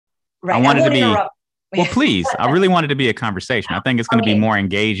I Right. I wanted to won't be, interrupt. well, please, I really wanted to be a conversation. I think it's going to be Okay. more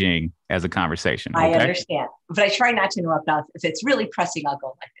engaging as a conversation. I Okay. understand, but I try not to interrupt. If it's really pressing, I'll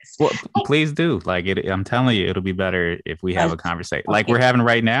go like this. Well, please do. Like it, I'm telling you, it'll be better if we have Uh, a conversation like we're okay. having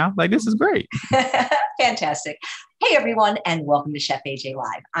right now. Like this is great. Fantastic. Hey, everyone, and welcome to Chef AJ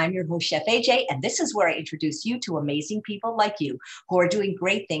Live. I'm your host, Chef AJ, and this is where I introduce you to amazing people like you who are doing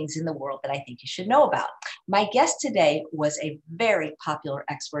great things in the world that I think you should know about. My guest today was a very popular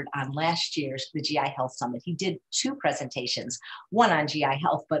expert on last year's the GI Health Summit. He did two presentations, one on GI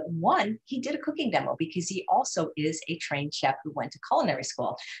health, but one he did a cooking demo because he also is a trained chef who went to culinary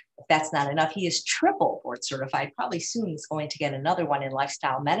school. If that's not enough, he is triple board certified. Probably soon he's going to get another one in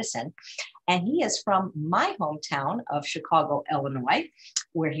lifestyle medicine. And he is from my hometown of Chicago, Illinois,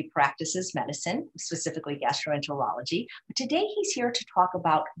 where he practices medicine, specifically gastroenterology. But today he's here to talk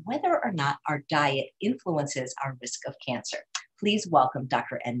about whether or not our diet influences our risk of cancer. Please welcome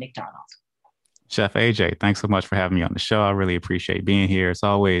Dr. Ed McDonald. Chef AJ, thanks so much for having me on the show. I really appreciate being here. It's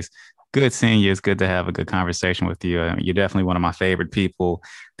always good seeing you. It's good to have a good conversation with you. You're definitely one of my favorite people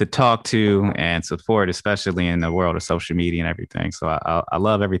to talk to and support, especially in the world of social media and everything. So I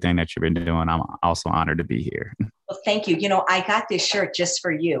love everything that you've been doing. I'm also honored to be here. Well, thank you. You know, I got this shirt just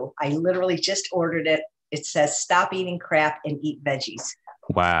for you. I literally just ordered it. It says, "Stop eating crap and eat veggies."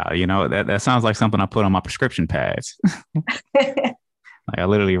 Wow. You know, that sounds like something I put on my prescription pads. Like I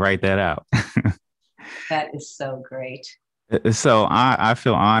literally write that out. That is so great. So I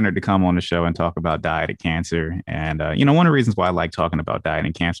feel honored to come on the show and talk about diet and cancer. And, one of the reasons why I like talking about diet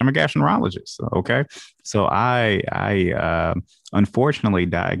and cancer, I'm a gastroenterologist. Okay. So I unfortunately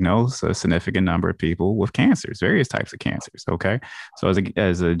diagnose a significant number of people with cancers, various types of cancers. Okay. So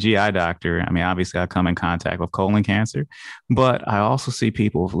as a GI doctor, I mean, obviously I come in contact with colon cancer, but I also see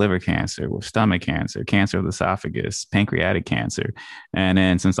people with liver cancer, with stomach cancer, cancer of the esophagus, pancreatic cancer. And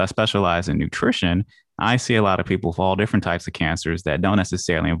then since I specialize in nutrition, I see a lot of people with all different types of cancers that don't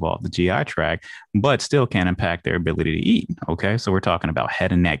necessarily involve the GI tract, but still can impact their ability to eat. Okay. So we're talking about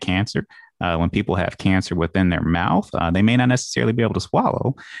head and neck cancer. When people have cancer within their mouth, they may not necessarily be able to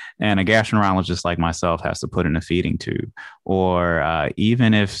swallow. And a gastroenterologist like myself has to put in a feeding tube. Or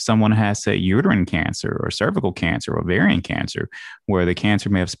even if someone has, say, uterine cancer or cervical cancer or ovarian cancer, where the cancer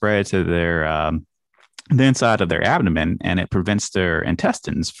may have spread to the inside of their abdomen and it prevents their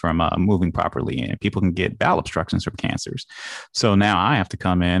intestines from moving properly, and people can get bowel obstructions from cancers. So now I have to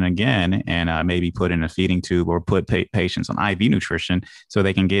come in again and maybe put in a feeding tube or put patients on IV nutrition so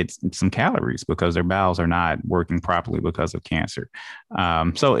they can get some calories because their bowels are not working properly because of cancer.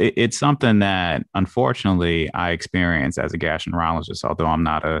 So it's something that unfortunately I experience as a gastroenterologist, although I'm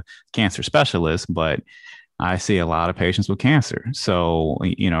not a cancer specialist, but I see a lot of patients with cancer. So,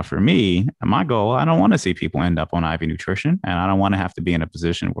 for me, my goal, I don't want to see people end up on IV nutrition, and I don't want to have to be in a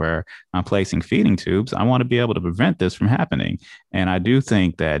position where I'm placing feeding tubes. I want to be able to prevent this from happening. And I do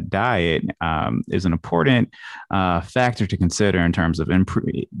think that diet is an important factor to consider in terms of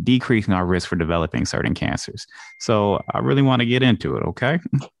decreasing our risk for developing certain cancers. So I really want to get into it. Okay.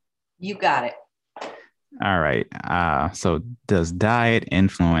 You got it. All right. So does diet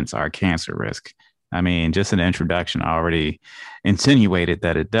influence our cancer risk? I mean, just an introduction already insinuated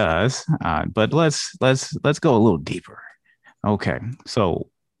that it does, but let's go a little deeper. Okay, so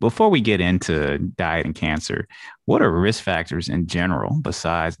before we get into diet and cancer, what are risk factors in general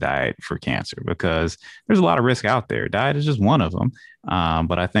besides diet for cancer? Because there's a lot of risk out there. Diet is just one of them,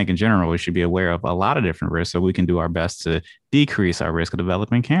 but I think in general we should be aware of a lot of different risks so we can do our best to decrease our risk of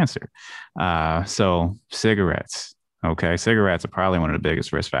developing cancer. So cigarettes. Okay, cigarettes are probably one of the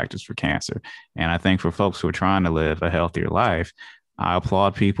biggest risk factors for cancer. And I think for folks who are trying to live a healthier life, I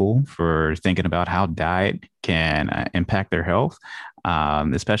applaud people for thinking about how diet can impact their health,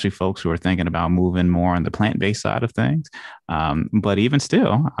 especially folks who are thinking about moving more on the plant-based side of things. But even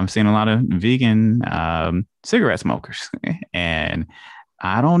still, I'm seeing a lot of vegan cigarette smokers. And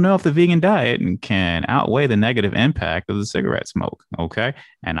I don't know if the vegan diet can outweigh the negative impact of the cigarette smoke. Okay.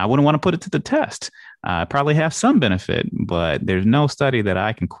 And I wouldn't want to put it to the test. Probably have some benefit, but there's no study that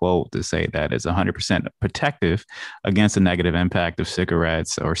I can quote to say that is 100% protective against the negative impact of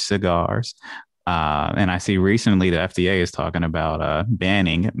cigarettes or cigars. And I see recently the FDA is talking about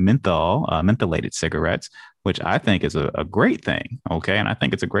banning mentholated cigarettes, which I think is a great thing. Okay. And I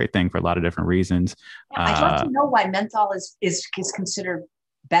think it's a great thing for a lot of different reasons. I'd love to know why menthol is considered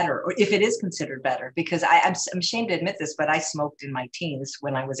better, or if it is considered better, because I'm ashamed to admit this, but I smoked in my teens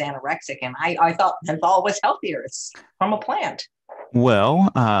when I was anorexic, and I thought menthol was healthier. It's from a plant.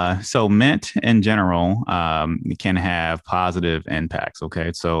 So mint in general can have positive impacts.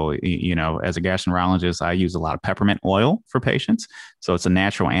 Okay. So, as a gastroenterologist, I use a lot of peppermint oil for patients. So it's a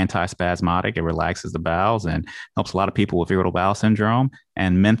natural antispasmodic. It relaxes the bowels and helps a lot of people with irritable bowel syndrome.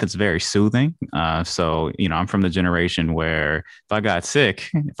 And mint is very soothing. I'm from the generation where if I got sick,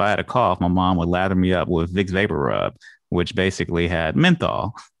 if I had a cough, my mom would lather me up with Vicks Vapor Rub, which basically had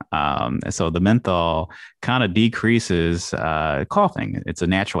menthol. So the menthol kind of decreases coughing. It's a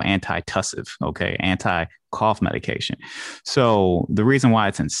natural antitussive, okay, anti cough medication. So the reason why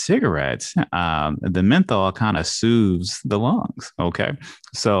it's in cigarettes, the menthol kind of soothes the lungs, okay?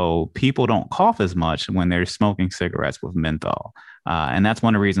 So people don't cough as much when they're smoking cigarettes with menthol. And that's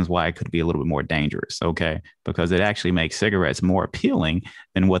one of the reasons why it could be a little bit more dangerous, okay? Because it actually makes cigarettes more appealing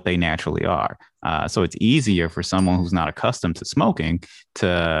than what they naturally are. So it's easier for someone who's not accustomed to smoking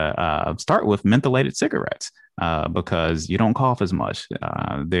to start with mentholated cigarettes because you don't cough as much.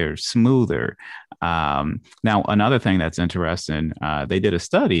 They're smoother. Now, another thing that's interesting, they did a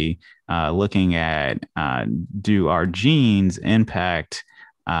study looking at do our genes impact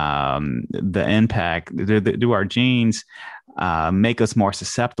the impact? Do our genes make us more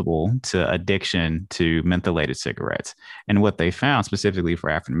susceptible to addiction to mentholated cigarettes? And what they found specifically for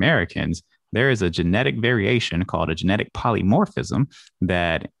African Americans, there is a genetic variation called a genetic polymorphism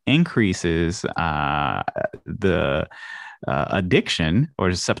that increases the addiction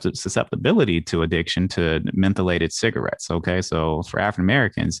or susceptibility to addiction to mentholated cigarettes. Okay, so for African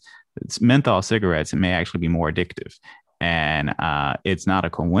Americans, menthol cigarettes may actually be more addictive. And it's not a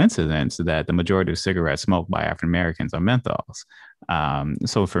coincidence that the majority of cigarettes smoked by African Americans are menthols.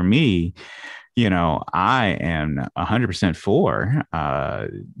 So for me, I am 100% for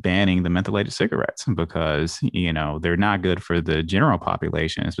banning the mentholated cigarettes because, they're not good for the general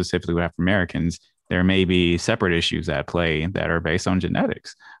population, specifically with African Americans. There may be separate issues at play that are based on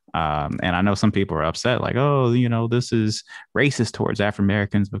genetics. And I know some people are upset, like, oh, this is racist towards African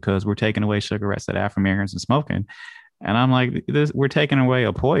Americans because we're taking away cigarettes that African Americans are smoking. And I'm like, we're taking away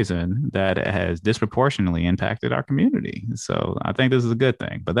a poison that has disproportionately impacted our community. So I think this is a good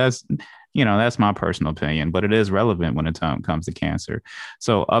thing. But that's my personal opinion. But it is relevant when it comes to cancer.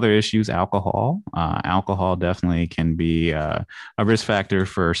 So other issues, alcohol. Alcohol definitely can be a risk factor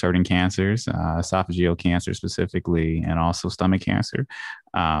for certain cancers, esophageal cancer specifically, and also stomach cancer.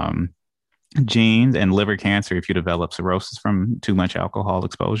 Genes and liver cancer if you develop cirrhosis from too much alcohol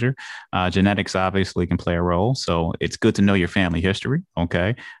exposure. Genetics obviously can play a role. So it's good to know your family history,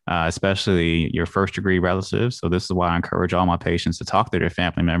 okay? Especially your first degree relatives. So this is why I encourage all my patients to talk to their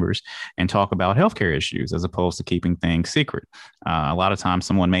family members and talk about healthcare issues as opposed to keeping things secret. A lot of times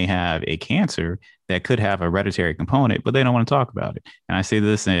someone may have a cancer that could have a hereditary component, but they don't want to talk about it. And I see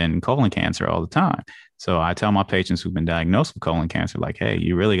this in colon cancer all the time. So I tell my patients who've been diagnosed with colon cancer, like, hey,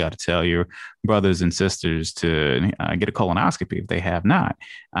 you really got to tell your brothers and sisters to get a colonoscopy if they have not.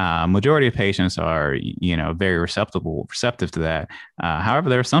 Majority of patients are, very receptive to that. However,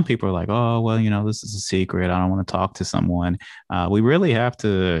 there are some people who are like, oh, well, this is a secret. I don't want to talk to someone. We really have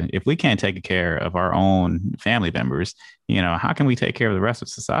to, if we can't take care of our own family members, how can we take care of the rest of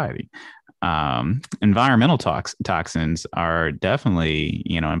society? Environmental toxins are definitely,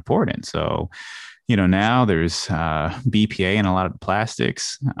 important. So, now there's BPA in a lot of the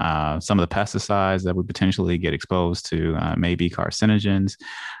plastics. Some of the pesticides that we potentially get exposed to may be carcinogens.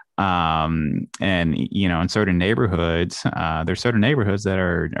 And in certain neighborhoods, there's certain neighborhoods that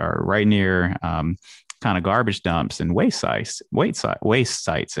are right near kind of garbage dumps and waste sites,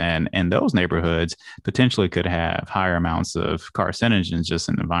 and those neighborhoods potentially could have higher amounts of carcinogens just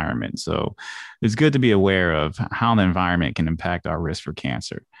in the environment. So it's good to be aware of how the environment can impact our risk for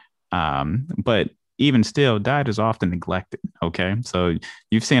cancer. But even still, diet is often neglected. Okay. So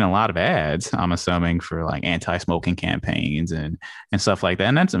you've seen a lot of ads, I'm assuming, for like anti-smoking campaigns and stuff like that.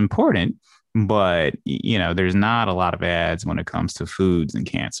 And that's important. But, there's not a lot of ads when it comes to foods and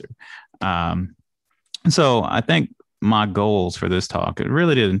cancer. So I think my goals for this talk are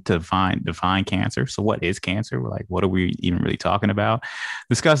really to define cancer. So what is cancer? Like, what are we even really talking about?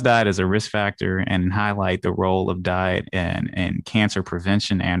 Discuss diet as a risk factor and highlight the role of diet and cancer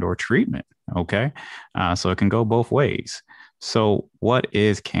prevention and or treatment. Okay. So it can go both ways. So what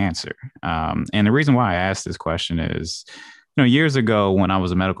is cancer? And the reason why I asked this question is, years ago when I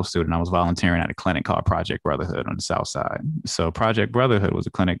was a medical student, I was volunteering at a clinic called Project Brotherhood on the South Side. So Project Brotherhood was a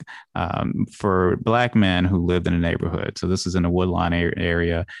clinic for Black men who lived in the neighborhood. So this is in the Woodlawn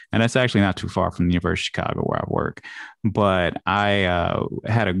area, and that's actually not too far from the University of Chicago where I work. but I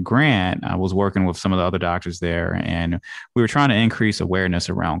had a grant. I was working with some of the other doctors there, and we were trying to increase awareness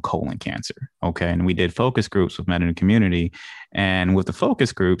around colon cancer. Okay. And we did focus groups with men in the community. And with the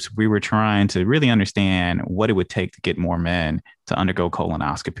focus groups, we were trying to really understand what it would take to get more men to undergo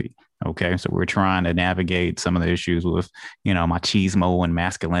colonoscopy. Okay. So we're trying to navigate some of the issues with, machismo and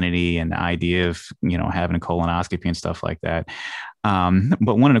masculinity and the idea of, having a colonoscopy and stuff like that.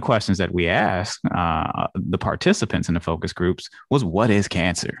 But one of the questions that we asked the participants in the focus groups was, what is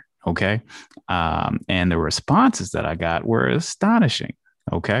cancer? Okay. And the responses that I got were astonishing.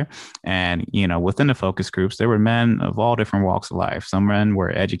 Okay. And, within the focus groups, there were men of all different walks of life. Some men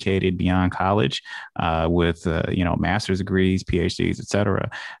were educated beyond college with, master's degrees, PhDs, et cetera,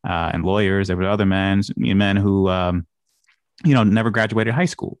 and lawyers. There were other men who, never graduated high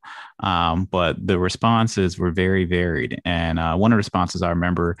school. But the responses were very varied. And one of the responses I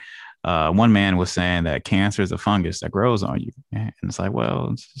remember, one man was saying that cancer is a fungus that grows on you. And it's like,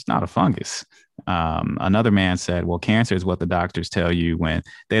 well, it's not a fungus. Another man said, well, cancer is what the doctors tell you when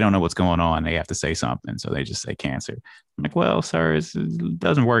they don't know what's going on. They have to say something. So they just say cancer. I'm like, well, sir, it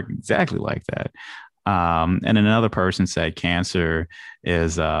doesn't work exactly like that. And another person said cancer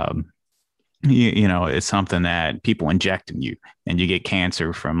is, it's something that people inject in you and you get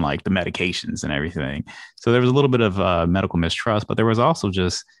cancer from like the medications and everything. So there was a little bit of medical mistrust, but there was also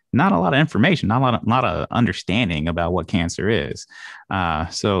just not a lot of information, not of understanding about what cancer is.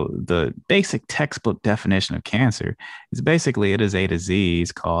 So the basic textbook definition of cancer is basically it is a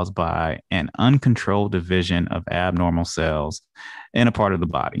disease caused by an uncontrolled division of abnormal cells in a part of the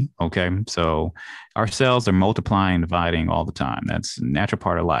body. Okay. So our cells are multiplying, dividing all the time. That's a natural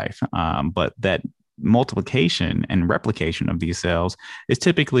part of life. But that multiplication and replication of these cells is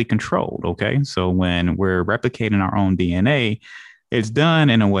typically controlled. Okay. So when we're replicating our own DNA, it's done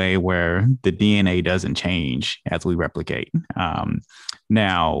in a way where the DNA doesn't change as we replicate.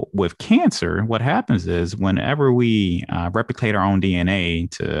 Now, with cancer, what happens is whenever we replicate our own DNA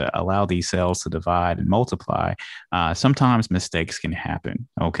to allow these cells to divide and multiply, sometimes mistakes can happen.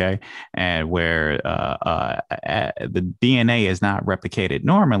 Okay. And where the DNA is not replicated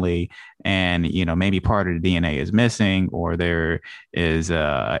normally, and maybe part of the DNA is missing, or there is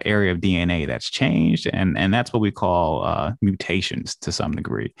a area of DNA that's changed, and that's what we call mutations to some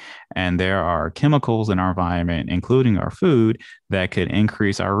degree. And there are chemicals in our environment, including our food, that could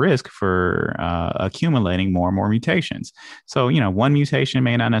increase our risk for accumulating more and more mutations. So one mutation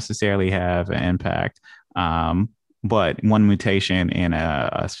may not necessarily have an impact, but one mutation in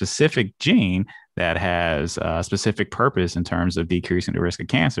a specific gene that has a specific purpose in terms of decreasing the risk of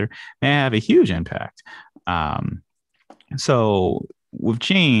cancer may have a huge impact. So with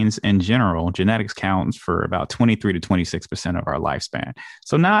genes in general, genetics counts for about 23 to 26% of our lifespan.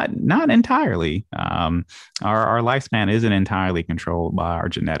 So not entirely. Our lifespan isn't entirely controlled by our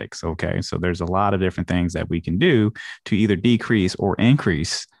genetics. Okay. So there's a lot of different things that we can do to either decrease or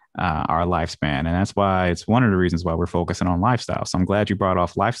increase our lifespan. And that's why it's one of the reasons why we're focusing on lifestyle. So I'm glad you brought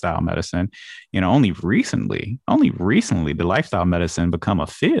off lifestyle medicine. Only recently did lifestyle medicine become a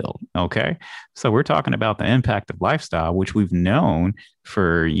field. Okay. So we're talking about the impact of lifestyle, which we've known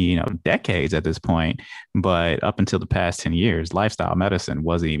for, decades at this point. But up until the past 10 years, lifestyle medicine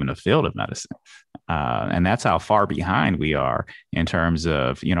wasn't even a field of medicine. And that's how far behind we are in terms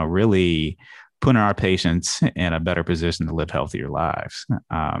of, really putting our patients in a better position to live healthier lives.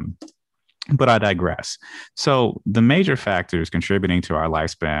 But I digress. So the major factors contributing to our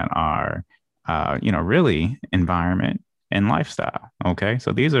lifespan are, really environment and lifestyle. Okay.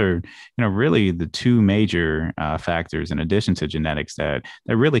 So these are, really the two major factors in addition to genetics that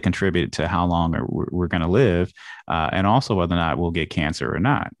really contribute to how long we're going to live, and also whether or not we'll get cancer or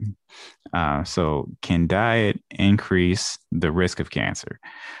not. So can diet increase the risk of cancer?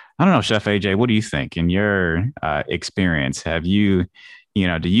 I don't know, Chef AJ, what do you think in your experience? Do you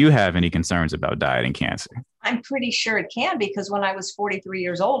have any concerns about diet and cancer? I'm pretty sure it can, because when I was 43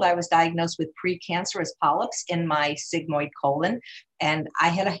 years old, I was diagnosed with precancerous polyps in my sigmoid colon. And I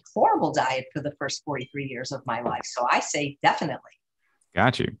had a horrible diet for the first 43 years of my life. So I say definitely.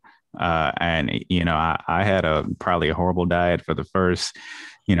 Got you. I had probably a horrible diet for the first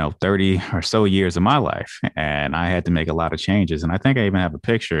 30 or so years of my life. And I had to make a lot of changes. And I think I even have a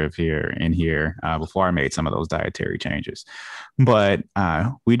picture of here before I made some of those dietary changes. But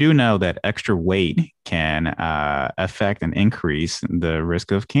we do know that extra weight can affect and increase the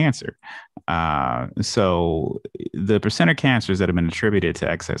risk of cancer. So the percent of cancers that have been attributed to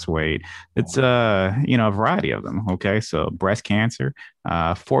excess weight, it's a variety of them. Okay, so breast cancer,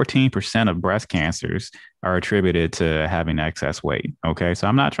 14% of breast cancers are attributed to having excess weight. Okay. So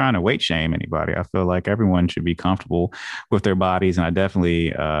I'm not trying to weight shame anybody. I feel like everyone should be comfortable with their bodies. And I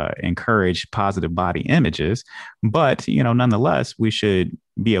definitely encourage positive body images. But, nonetheless, we should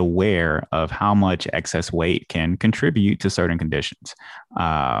be aware of how much excess weight can contribute to certain conditions.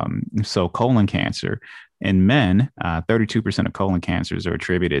 So colon cancer. In men, 32% of colon cancers are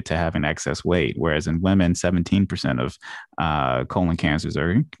attributed to having excess weight, whereas in women, 17% of colon cancers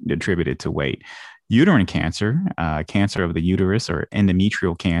are attributed to weight. Uterine cancer, cancer of the uterus or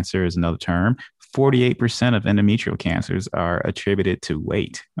endometrial cancer is another term. 48% of endometrial cancers are attributed to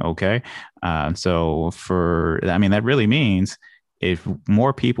weight. Okay. That really means if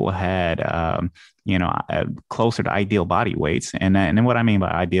more people had, closer to ideal body weights, and what I mean by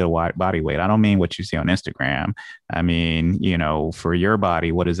ideal body weight, I don't mean what you see on Instagram. I mean, for your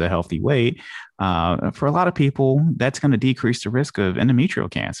body, what is a healthy weight? For a lot of people, that's going to decrease the risk of endometrial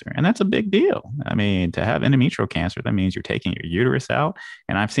cancer. And that's a big deal. I mean, to have endometrial cancer, that means you're taking your uterus out.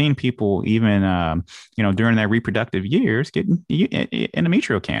 And I've seen people even, during their reproductive years get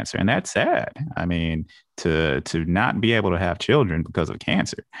endometrial cancer. And that's sad. I mean, to not be able to have children because of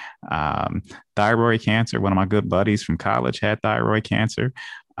cancer. Thyroid cancer, one of my good buddies from college had thyroid cancer.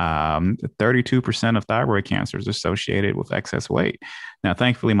 32% of thyroid cancer is associated with excess weight. Now,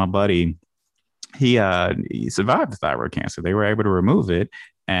 thankfully, my buddy, he survived the thyroid cancer. They were able to remove it.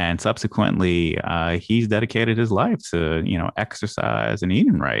 And subsequently, he's dedicated his life to, exercise and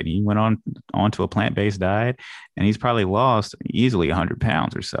eating right. He went onto a plant-based diet, and he's probably lost easily 100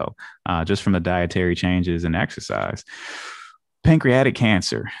 pounds or so just from the dietary changes and exercise. Pancreatic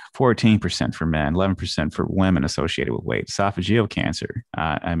cancer, 14% for men, 11% for women associated with weight. Esophageal cancer.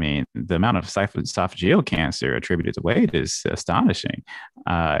 The amount of esophageal cancer attributed to weight is astonishing.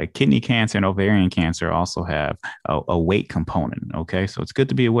 Kidney cancer and ovarian cancer also have a weight component. Okay. So it's good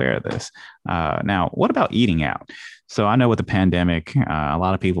to be aware of this. Now, what about eating out? So I know with the pandemic, a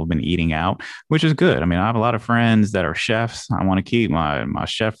lot of people have been eating out, which is good. I mean, I have a lot of friends that are chefs. I want to keep my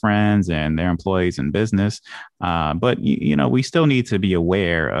chef friends and their employees in business. But we still need to be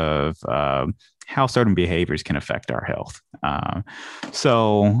aware of how certain behaviors can affect our health.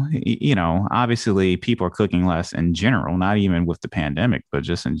 Obviously people are cooking less in general, not even with the pandemic, but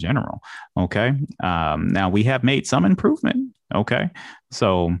just in general. Okay. Now we have made some improvement. Okay.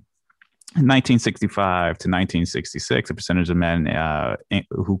 So 1965 to 1966, the percentage of men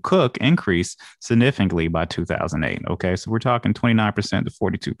who cook increased significantly by 2008. Okay, so we're talking 29% to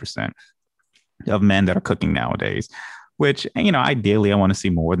 42% of men that are cooking nowadays, which, ideally I want to see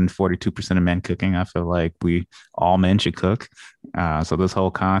more than 42% of men cooking. I feel like all men should cook. So this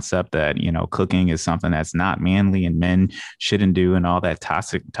whole concept that, cooking is something that's not manly and men shouldn't do and all that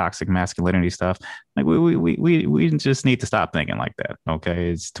toxic masculinity stuff. Like we just need to stop thinking like that. Okay.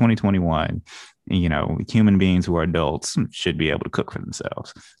 It's 2021. Human beings who are adults should be able to cook for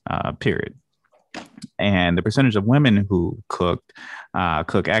themselves, period. And the percentage of women who cook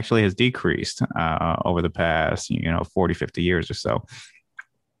actually has decreased over the past 40, 50 years or so.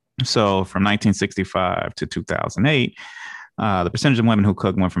 So from 1965 to 2008, the percentage of women who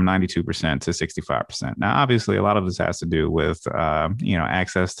cook went from 92% to 65%. Now, obviously, a lot of this has to do with,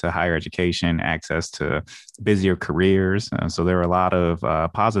 access to higher education, access to busier careers. So there are a lot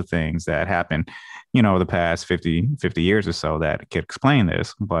of positive things that happened, over the past 50 years or so that could explain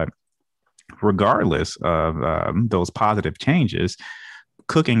this. But regardless of those positive changes,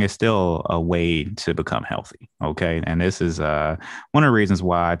 cooking is still a way to become healthy. Okay. And this is one of the reasons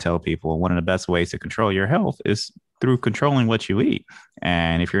why I tell people one of the best ways to control your health is through controlling what you eat.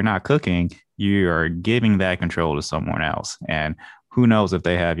 And if you're not cooking, you are giving that control to someone else. And who knows if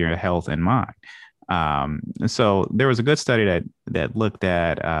they have your health in mind. So there was a good study that looked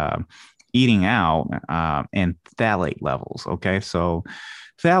at eating out and phthalate levels. Okay. So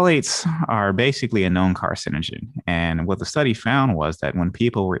phthalates are basically a known carcinogen. And what the study found was that when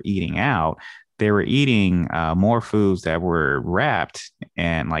people were eating out, they were eating more foods that were wrapped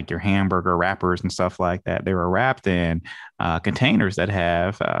in, like your hamburger wrappers and stuff like that. They were wrapped in containers that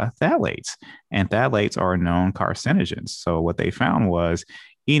have phthalates, and phthalates are known carcinogens. So what they found was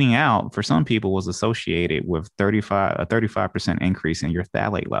eating out for some people was associated with a 35% increase in your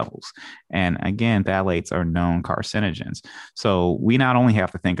phthalate levels. And again, phthalates are known carcinogens. So we not only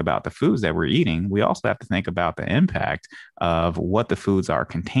have to think about the foods that we're eating, we also have to think about the impact of what the foods are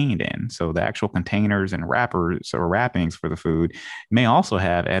contained in. So the actual containers and wrappers or wrappings for the food may also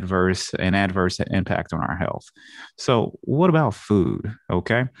have adverse impact on our health. So what about food?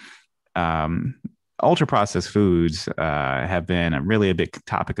 Okay. Ultra processed foods have been really a big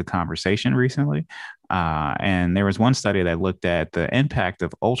topic of conversation recently. And there was one study that looked at the impact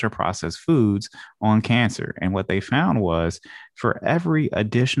of ultra processed foods on cancer. And what they found was for every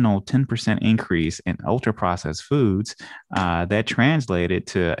additional 10% increase in ultra processed foods, that translated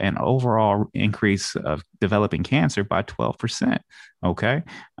to an overall increase of developing cancer by 12%. Okay.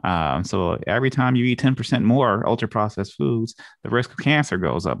 So every time you eat 10% more ultra processed foods, the risk of cancer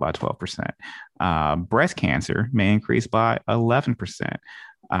goes up by 12%. Breast cancer may increase by 11%.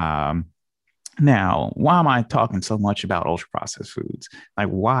 Um, Now, why am I talking so much about ultra processed foods? Like,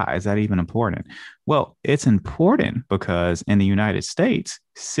 why is that even important? Well, it's important because in the United States,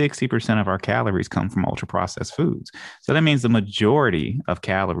 60% of our calories come from ultra processed foods. So that means the majority of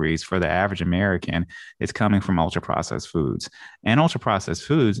calories for the average American is coming from ultra processed foods. And ultra processed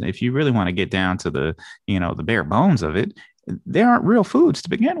foods, if you really want to get down to the bare bones of it, they aren't real foods to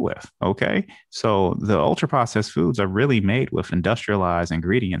begin with. Okay. So the ultra processed foods are really made with industrialized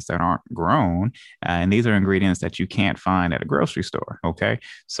ingredients that aren't grown. And these are ingredients that you can't find at a grocery store. Okay.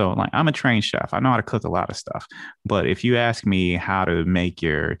 So, like, I'm a trained chef. I know how to cook a lot of stuff. But if you ask me how to make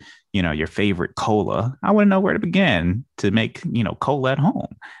your favorite cola, I wouldn't know where to begin to make, cola at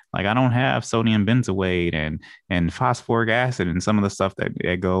home. Like, I don't have sodium benzoate and phosphoric acid and some of the stuff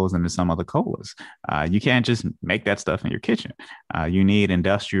that goes into some of the colas. You can't just make that stuff in your kitchen. You need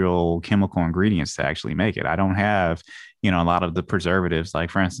industrial chemical ingredients to actually make it. I don't have, a lot of the preservatives, like,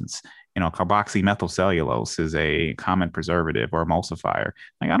 for instance, carboxymethylcellulose is a common preservative or emulsifier.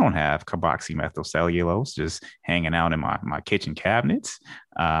 Like, I don't have carboxymethylcellulose just hanging out in my kitchen cabinets.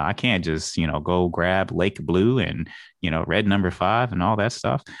 I can't just, go grab Lake Blue and, red number 5 and all that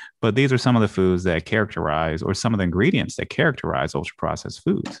stuff. But these are some of the foods that characterize, or some of the ingredients that characterize ultra processed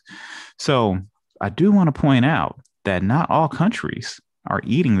foods. So I do want to point out that not all countries are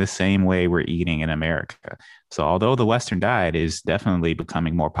eating the same way we're eating in America. So although the Western diet is definitely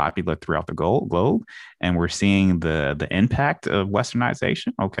becoming more popular throughout the globe, and we're seeing the impact of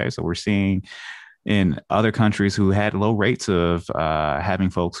Westernization. Okay, so we're seeing in other countries who had low rates of having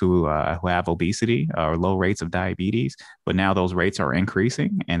folks who have obesity or low rates of diabetes, but now those rates are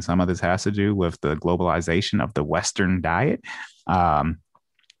increasing, and some of this has to do with the globalization of the Western diet. Um,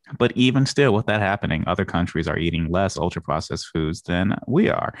 but even still, with that happening, other countries are eating less ultra processed foods than we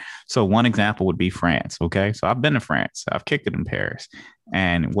are. So, one example would be France. Okay. So, I've been to France, I've kicked it in Paris.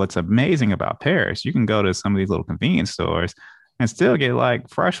 And what's amazing about Paris, you can go to some of these little convenience stores and still get like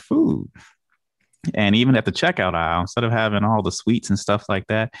fresh food. And even at the checkout aisle, instead of having all the sweets and stuff like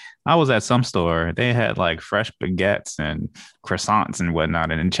that, I was at some store, they had like fresh baguettes and croissants and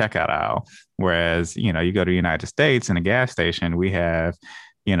whatnot in the checkout aisle. Whereas, you go to the United States in a gas station, we have,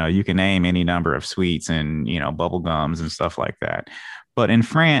 you can name any number of sweets and, bubble gums and stuff like that. But in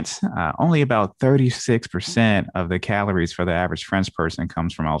France, only about 36% of the calories for the average French person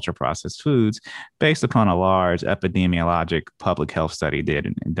comes from ultra processed foods, based upon a large epidemiologic public health study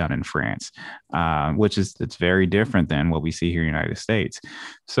done in France, which is it's very different than what we see here in the United States.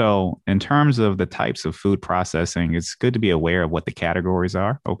 So, in terms of the types of food processing, it's good to be aware of what the categories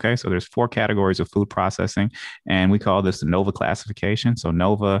are. Okay, so there's 4 categories of food processing, and we call this the NOVA classification. So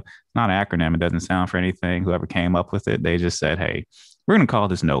NOVA, not an acronym, it doesn't sound for anything. Whoever came up with it, they just said, hey, we're going to call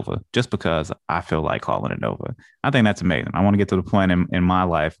this Nova just because I feel like calling it Nova. I think that's amazing. I want to get to the point in my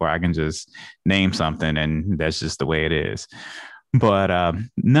life where I can just name something and that's just the way it is. But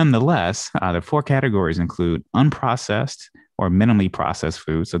nonetheless, the 4 categories include unprocessed or minimally processed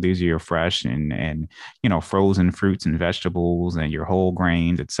foods. So these are your fresh and frozen fruits and vegetables and your whole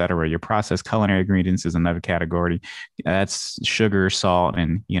grains, etc. Your processed culinary ingredients is another category. That's sugar, salt,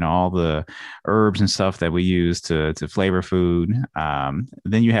 and all the herbs and stuff that we use to flavor food.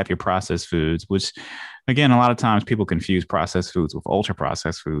 Then you have your processed foods, which, again, a lot of times people confuse processed foods with ultra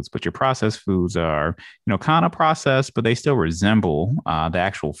processed foods, but your processed foods are, kind of processed, but they still resemble the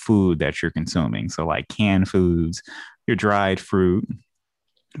actual food that you're consuming. So, like canned foods, your dried fruit,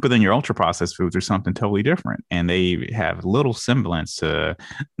 but then your ultra processed foods are something totally different, and they have little semblance to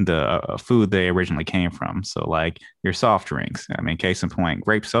the food they originally came from. So, like your soft drinks, I mean, case in point,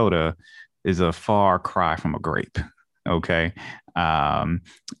 grape soda is a far cry from a grape. Okay. Um,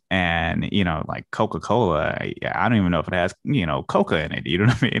 and like Coca-Cola, I don't even know if it has, coca in it. You know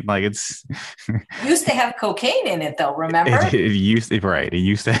what I mean? Like it's Used to have cocaine in it though, remember? it used to, right. It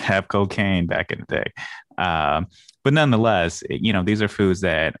used to have cocaine back in the day. Um, but nonetheless, these are foods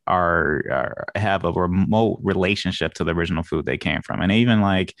that are have a remote relationship to the original food they came from. And even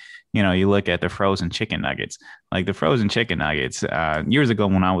like, you look at the frozen chicken nuggets, like the frozen chicken nuggets, years ago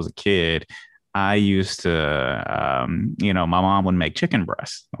when I was a kid, I used to, my mom would make chicken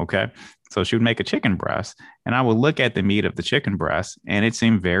breasts. Okay. So she would make a chicken breast, and I would look at the meat of the chicken breast, and it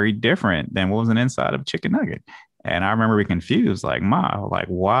seemed very different than what was an inside of a chicken nugget. And I remember being confused, like, Ma, like,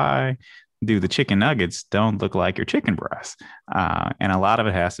 why do the chicken nuggets don't look like your chicken breast? And a lot of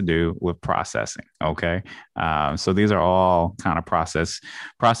it has to do with processing. Okay. So these are all kind of processed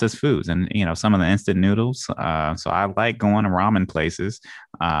foods, and some of the instant noodles. So I like going to ramen places,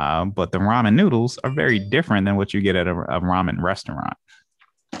 but the ramen noodles are very different than what you get at a ramen restaurant.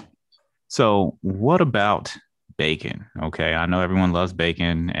 So, what about bacon? Okay, I know everyone loves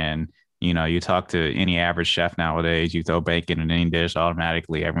bacon, and you talk to any average chef nowadays, you throw bacon in any dish,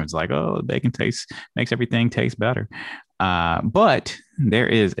 automatically everyone's like, "Oh, bacon tastes makes everything taste better." But there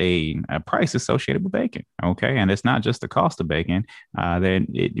is a price associated with bacon, okay, and it's not just the cost of bacon.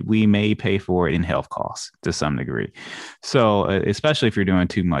 We may pay for it in health costs to some degree. So, especially if you're doing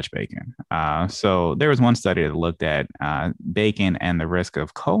too much bacon. So, there was one study that looked at bacon and the risk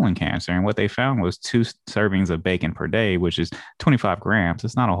of colon cancer, and what they found was two servings of bacon per day, which is 25 grams.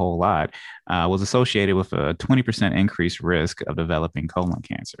 It's not a whole lot. Was associated with a 20% increased risk of developing colon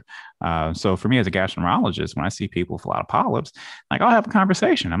cancer. So, for me as a gastroenterologist, when I see people with a lot of polyps, like I'll have a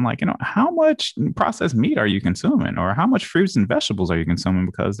conversation. I'm like, how much processed meat are you consuming, or how much fruits and vegetables are you consuming?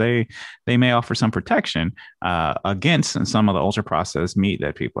 Because they may offer some protection against some of the ultra processed meat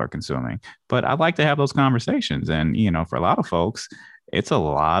that people are consuming. But I like to have those conversations, and for a lot of folks, it's a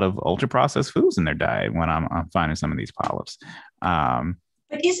lot of ultra processed foods in their diet when I'm finding some of these polyps.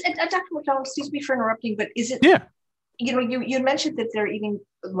 But is it, Dr. McDonald, excuse me for interrupting, but is it, Yeah, you mentioned that they're eating,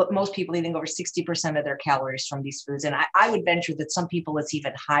 most people eating over 60% of their calories from these foods. And I would venture that some people it's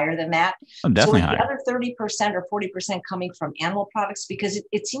even higher than that. So definitely is the higher. other 30% or 40% coming from animal products? Because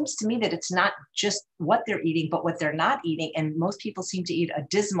it seems to me that it's not just what they're eating, but what they're not eating. And most people seem to eat a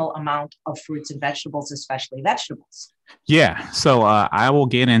dismal amount of fruits and vegetables, especially vegetables. Yeah, so I will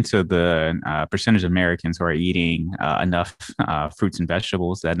get into the percentage of Americans who are eating enough fruits and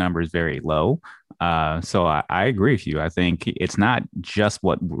vegetables. That number is very low. So I agree with you. I think it's not just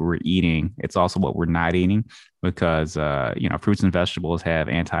what we're eating; it's also what we're not eating, because fruits and vegetables have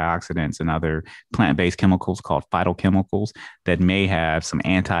antioxidants and other plant-based chemicals called phytochemicals that may have some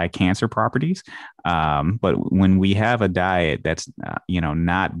anti-cancer properties. But when we have a diet that's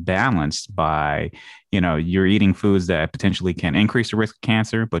not balanced by you're eating foods that potentially can increase the risk of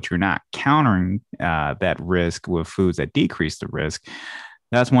cancer, but you're not countering that risk with foods that decrease the risk.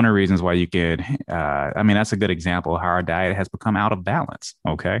 That's one of the reasons why you could, that's a good example of how our diet has become out of balance.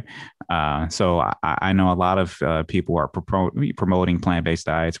 Okay. So I know a lot of people are promoting plant based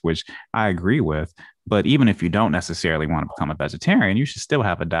diets, which I agree with. But even if you don't necessarily want to become a vegetarian, you should still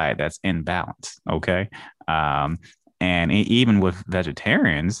have a diet that's in balance. Okay. And even with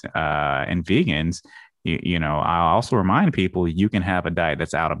vegetarians and vegans, I also remind people you can have a diet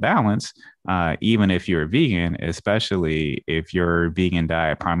that's out of balance, even if you're a vegan, especially if your vegan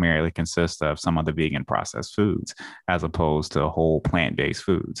diet primarily consists of some of the vegan processed foods as opposed to whole plant-based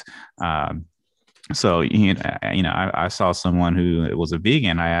foods. So I saw someone who was a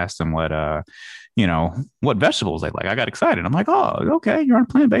vegan. I asked them what vegetables they like. I got excited. I'm like, oh, okay, you're on a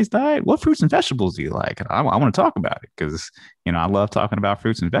plant-based diet. What fruits and vegetables do you like? And I want to talk about it because I love talking about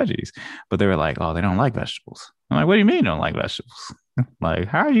fruits and veggies. But they were like, oh, they don't like vegetables. I'm like, what do you mean you don't like vegetables? Like,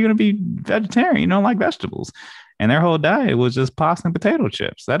 how are you going to be vegetarian? You don't like vegetables? And their whole diet was just pasta and potato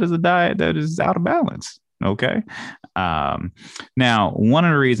chips. That is a diet that is out of balance. Okay. Now, one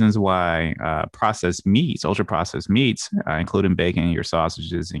of the reasons why processed meats, ultra processed meats, including bacon, your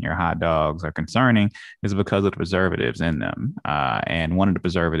sausages, and your hot dogs, are concerning is because of the preservatives in them. And one of the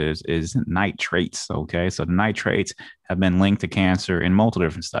preservatives is nitrates. Okay. So the nitrates have been linked to cancer in multiple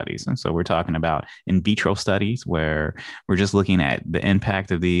different studies. And so we're talking about in vitro studies where we're just looking at the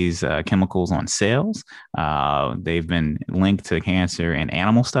impact of these chemicals on cells. They've been linked to cancer in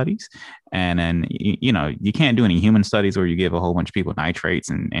animal studies. And then, you can't do any human studies where you give a whole bunch of people nitrates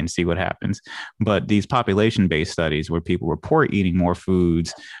and see what happens. But these population based studies where people report eating more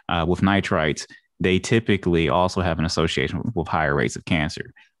foods with nitrites, they typically also have an association with higher rates of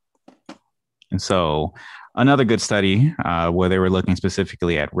cancer. And so another good study where they were looking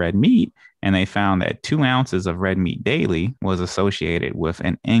specifically at red meat, and they found that 2 ounces of red meat daily was associated with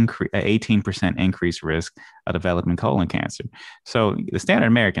an 18% increased risk of developing colon cancer. So the standard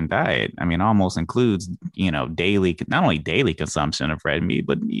American diet, almost includes, daily, not only daily consumption of red meat,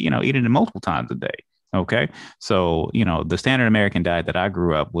 but, eating it multiple times a day. Okay. So, the standard American diet that I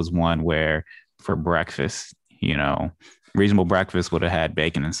grew up was one where for breakfast, reasonable breakfast would have had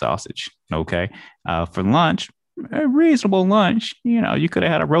bacon and sausage. Okay. For lunch, a reasonable lunch, you could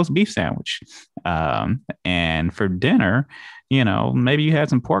have had a roast beef sandwich. And for dinner, maybe you had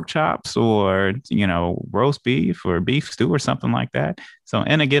some pork chops or, roast beef or beef stew or something like that. So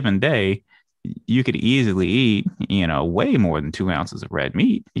in a given day, you could easily eat, way more than 2 ounces of red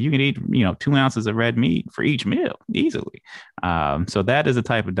meat. You can eat, 2 ounces of red meat for each meal easily. So that is a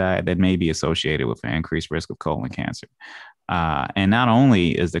type of diet that may be associated with an increased risk of colon cancer. And not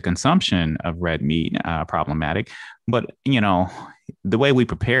only is the consumption of red meat problematic, but the way we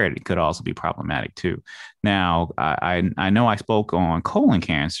prepare it could also be problematic too. Now, I know I spoke on colon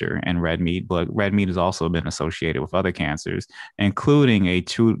cancer and red meat, but red meat has also been associated with other cancers, including a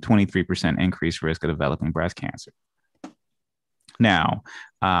 23% increased risk of developing breast cancer. Now,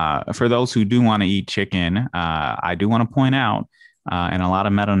 for those who do want to eat chicken, I do want to point out in a lot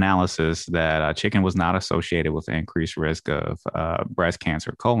of meta-analysis that chicken was not associated with increased risk of breast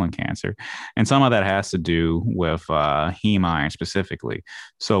cancer, colon cancer. And some of that has to do with heme iron specifically.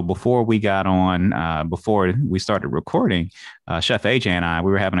 So before we got on, before we started recording, Chef AJ and I, we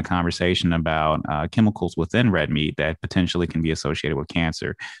were having a conversation about chemicals within red meat that potentially can be associated with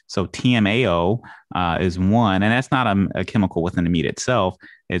cancer. So TMAO is one, and that's not a chemical within the meat itself.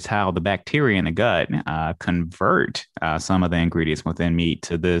 It's how the bacteria in the gut convert some of the ingredients within meat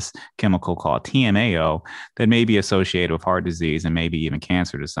to this chemical called TMAO that may be associated with heart disease and maybe even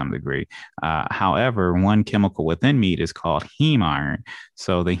cancer to some degree. However, one chemical within meat is called heme iron.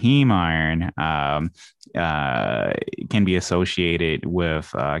 So the heme iron can be associated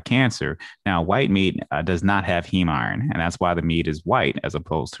with cancer. Now, white meat does not have heme iron, and that's why the meat is white as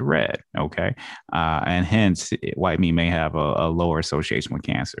opposed to red. Okay, and hence white meat may have a lower association with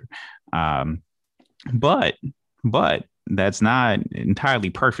cancer. Um, but but that's not entirely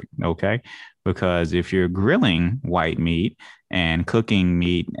perfect. Okay, because if you're grilling white meat and cooking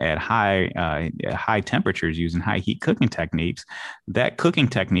meat at high temperatures using high heat cooking techniques, that cooking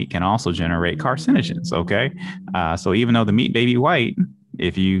technique can also generate carcinogens. Okay, so even though the meat may be white,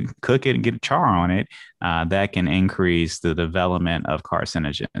 if you cook it and get a char on it, that can increase the development of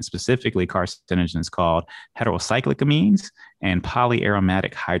carcinogens, specifically carcinogens called heterocyclic amines and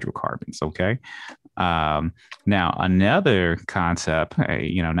polyaromatic hydrocarbons. Okay. Now, another concept,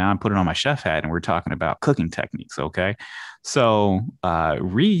 now I'm putting on my chef hat and we're talking about cooking techniques. Okay. So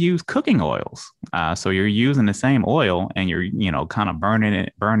reuse cooking oils. So you're using the same oil and you're, kind of burning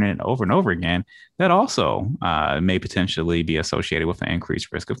it over and over again. That also may potentially be associated with an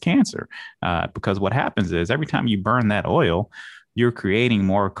increased risk of cancer. Because what happens is every time you burn that oil, you're creating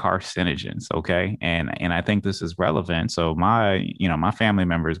more carcinogens. Okay. And I think this is relevant. So my family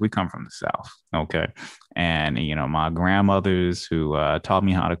members, we come from the South. Okay. And, my grandmothers who taught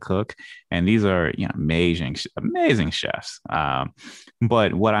me how to cook, and these are, amazing chefs.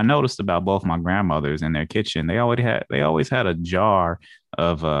 But what I noticed about both my grandmothers in their kitchen, they always had a jar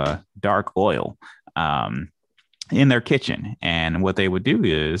of dark oil. In their kitchen. And what they would do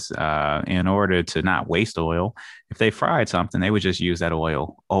is, in order to not waste oil, if they fried something, they would just use that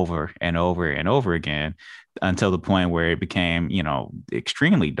oil over and over and over again until the point where it became,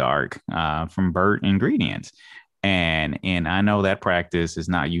 extremely dark from burnt ingredients. And I know that practice is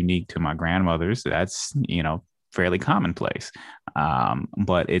not unique to my grandmothers. That's, fairly commonplace.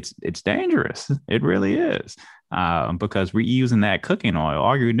 But it's dangerous. It really is. Because reusing that cooking oil,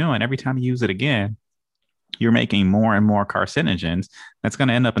 all you're doing every time you use it again, you're making more and more carcinogens that's going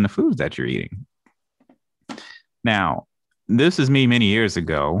to end up in the foods that you're eating. Now, this is me many years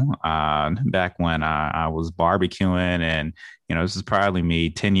ago, back when I was barbecuing, and this is probably me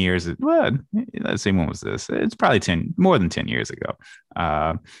 10 years. Well, let's see, when was this? It's probably more than 10 years ago.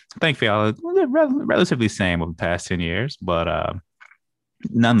 Thankfully, I was relatively same over the past 10 years, but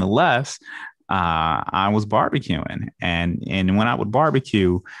nonetheless, I was barbecuing, and when I would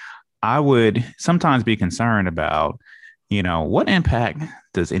barbecue, I would sometimes be concerned about, what impact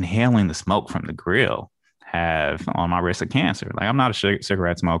does inhaling the smoke from the grill have on my risk of cancer? Like, I'm not a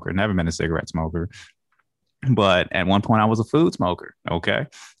cigarette smoker, never been a cigarette smoker, but at one point I was a food smoker. Okay.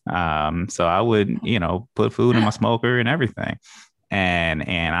 So I would, put food in my smoker and everything. And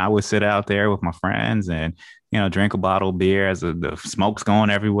I would sit out there with my friends and, drink a bottle of beer as the smoke's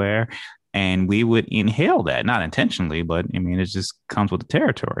going everywhere. And we would inhale that, not intentionally, but I mean, it just comes with the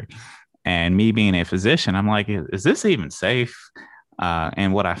territory. And me being a physician, I'm like, is this even safe?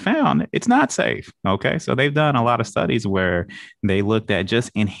 And what I found, it's not safe. Okay. So they've done a lot of studies where they looked at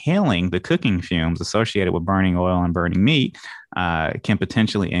just inhaling the cooking fumes associated with burning oil and burning meat can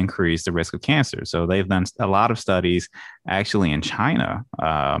potentially increase the risk of cancer. So they've done a lot of studies actually in China.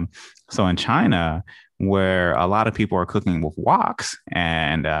 So in China, where a lot of people are cooking with woks.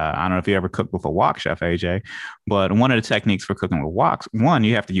 And I don't know if you ever cooked with a wok, Chef AJ, but one of the techniques for cooking with woks, one,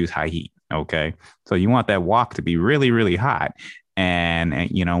 you have to use high heat. Okay. So you want that wok to be really, really hot. And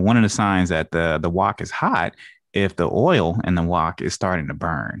one of the signs that the wok is hot, if the oil in the wok is starting to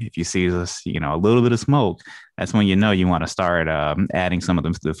burn, if you see this, a little bit of smoke, that's when you want to start adding some of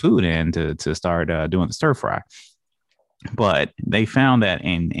the food in to start doing the stir fry. But they found that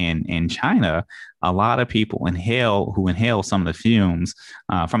in China, a lot of people inhale some of the fumes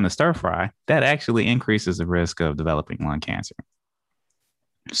from the stir fry. That actually increases the risk of developing lung cancer.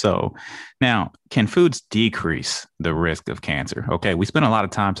 So now, can foods decrease the risk of cancer? Okay, we spend a lot of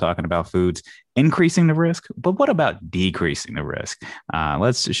time talking about foods increasing the risk, but what about decreasing the risk?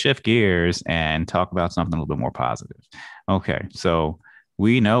 Let's shift gears and talk about something a little bit more positive. Okay, so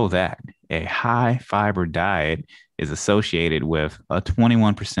we know that a high fiber diet is associated with a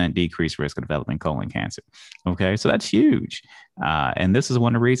 21% decreased risk of developing colon cancer. Okay, so that's huge. And this is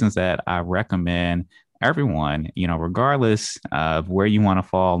one of the reasons that I recommend everyone, regardless of where you want to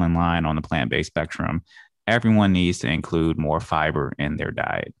fall in line on the plant-based spectrum, everyone needs to include more fiber in their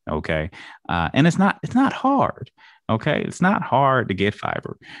diet. Okay. And it's not hard. Okay. It's not hard to get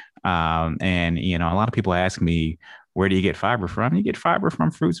fiber. And a lot of people ask me, where do you get fiber from? You get fiber from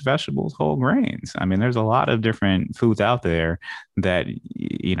fruits, vegetables, whole grains. I mean, there's a lot of different foods out there that,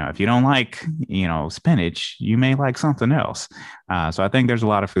 if you don't like, spinach, you may like something else. So I think there's a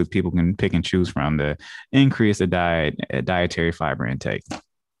lot of foods people can pick and choose from to increase the dietary fiber intake.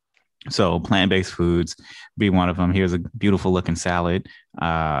 So plant-based foods be one of them. Here's a beautiful looking salad.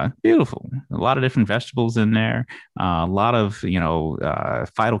 Beautiful. A lot of different vegetables in there. A lot of,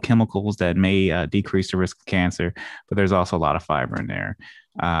 phytochemicals that may decrease the risk of cancer, but there's also a lot of fiber in there.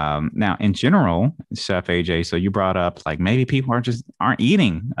 Now, in general, Chef AJ, so you brought up like maybe people aren't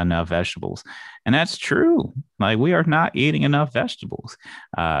eating enough vegetables, and that's true. Like we are not eating enough vegetables.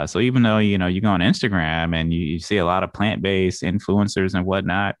 So even though you go on Instagram and you see a lot of plant-based influencers and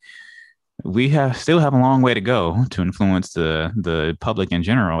whatnot, we still have a long way to go to influence the public in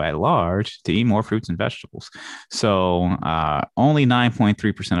general at large to eat more fruits and vegetables. So only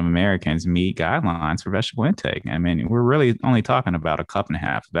 9.3% of Americans meet guidelines for vegetable intake. I mean, we're really only talking about a cup and a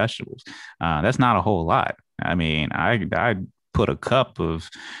half of vegetables. That's not a whole lot. I mean, I put a cup of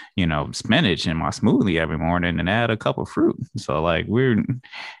spinach in my smoothie every morning and add a cup of fruit. So like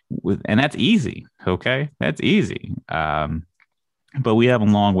and that's easy. Okay, that's easy. But we have a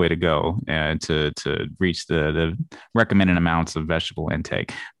long way to go to reach the recommended amounts of vegetable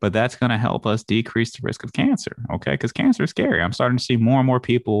intake. But that's going to help us decrease the risk of cancer, okay? Because cancer is scary. I'm starting to see more and more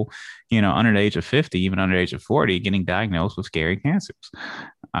people, under the age of 50, even under the age of 40, getting diagnosed with scary cancers.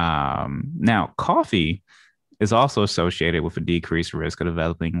 Now, coffee is also associated with a decreased risk of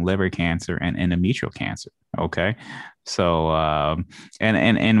developing liver cancer and endometrial cancer. Okay. So,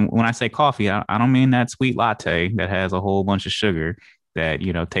 and when I say coffee, I don't mean that sweet latte that has a whole bunch of sugar that,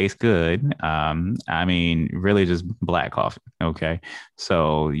 tastes good. I mean, really just black coffee. Okay.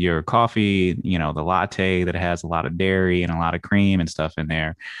 So your coffee, the latte that has a lot of dairy and a lot of cream and stuff in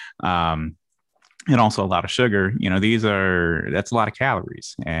there. And also a lot of sugar, that's a lot of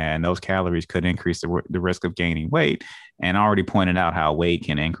calories, and those calories could increase the risk of gaining weight. And I already pointed out how weight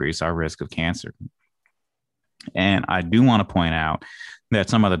can increase our risk of cancer. And I do want to point out that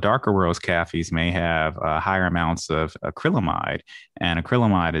some of the darker roast cafes may have higher amounts of acrylamide, and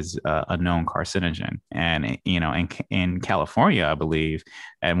acrylamide is a known carcinogen. And in California, I believe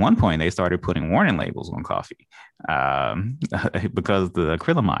at one point they started putting warning labels on coffee because of the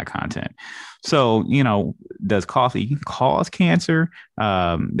acrylamide content. So does coffee cause cancer?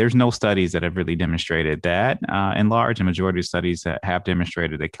 There's no studies that have really demonstrated that. In large, a majority of studies that have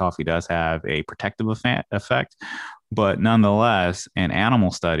demonstrated that coffee does have a protective effect. But nonetheless, in animal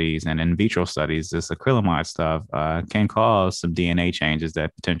studies and in vitro studies, this acrylamide stuff can cause some DNA changes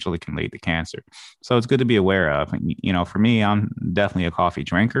that potentially can lead to cancer. So it's good to be aware of. For me, I'm definitely a coffee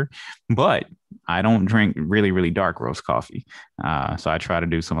drinker, but I don't drink really, really dark roast coffee. So I try to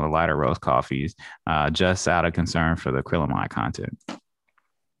do some of the lighter roast coffees just out of concern for the acrylamide content.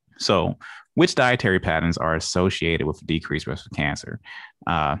 So which dietary patterns are associated with decreased risk of cancer?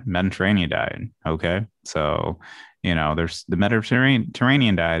 Mediterranean diet. Okay. So there's the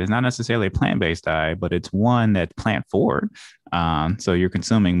Mediterranean diet is not necessarily a plant-based diet, but it's one that's plant forward. So you're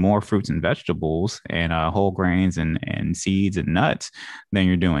consuming more fruits and vegetables and whole grains and seeds and nuts than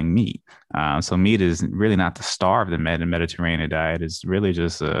you're doing meat. So meat is really not the star of the Mediterranean diet. It's really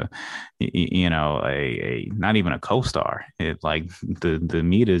just a not even a co-star. It like the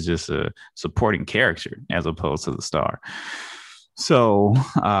meat is just a supporting character as opposed to the star. So,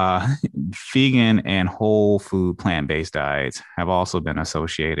 vegan and whole food plant-based diets have also been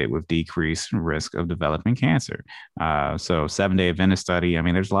associated with decreased risk of developing cancer. So, Seven-Day Adventist study. I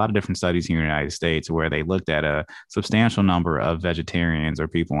mean, there's a lot of different studies in the United States where they looked at a substantial number of vegetarians or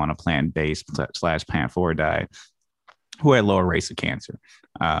people on a plant-based slash plant-forward diet who had lower rates of cancer.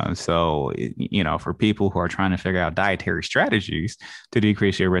 So, for people who are trying to figure out dietary strategies to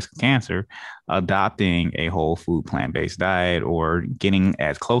decrease your risk of cancer, adopting a whole food plant based diet or getting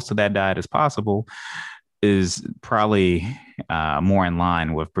as close to that diet as possible is probably more in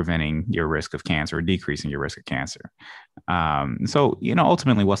line with preventing your risk of cancer or decreasing your risk of cancer.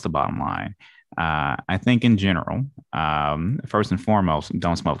 Ultimately, what's the bottom line? I think in general, first and foremost,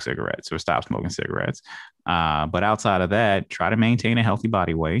 don't smoke cigarettes or stop smoking cigarettes. But outside of that, try to maintain a healthy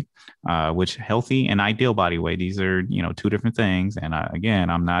body weight, which healthy and ideal body weight, these are, two different things. And again,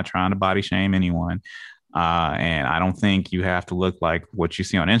 I'm not trying to body shame anyone. And I don't think you have to look like what you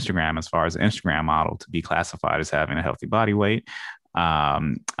see on Instagram as far as an Instagram model to be classified as having a healthy body weight. I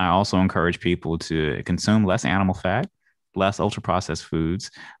also encourage people to consume less animal fat, less ultra processed foods,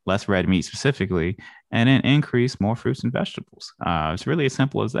 less red meat specifically, and then increase more fruits and vegetables. It's really as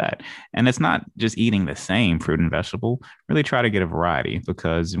simple as that. And it's not just eating the same fruit and vegetable. Really try to get a variety,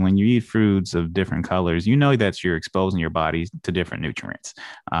 because when you eat fruits of different colors, you know that you're exposing your body to different nutrients.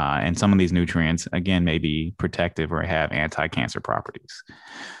 And some of these nutrients, again, may be protective or have anti-cancer properties.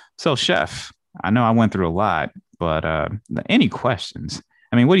 So, Chef, I know I went through a lot, but any questions?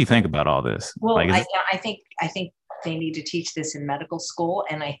 I mean, what do you think about all this? Well, Like, I think they need to teach this in medical school,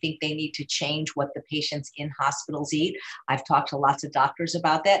 and I think they need to change what the patients in hospitals eat. I've talked to lots of doctors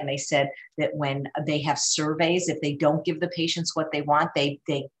about that, and they said that when they have surveys, if they don't give the patients what they want, they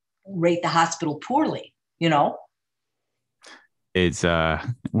rate the hospital poorly, you know? it's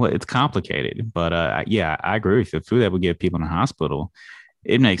it's complicated, but yeah, I agree with you. The food that we give people in the hospital,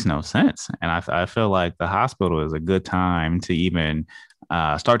 it makes no sense. And I feel like the hospital is a good time to even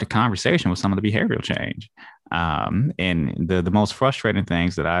start the conversation with some of the behavioral change. And the most frustrating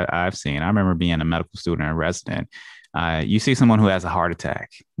things that I've seen, I remember being a medical student and resident. You see someone who has a heart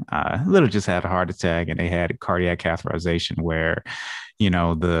attack, literally just had a heart attack, and they had cardiac catheterization where,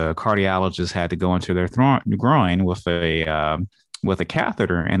 the cardiologist had to go into their groin with a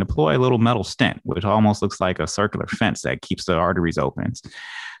catheter and deploy a little metal stent, which almost looks like a circular fence that keeps the arteries open.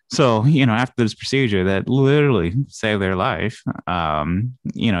 So, after this procedure that literally saved their life,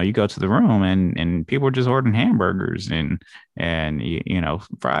 you go to the room and people are just ordering hamburgers and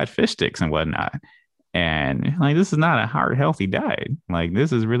fried fish sticks and whatnot. And like, this is not a heart healthy diet. Like,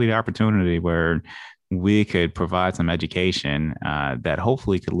 this is really the opportunity where we could provide some education that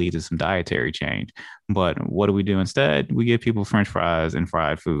hopefully could lead to some dietary change. But what do we do instead? We give people French fries and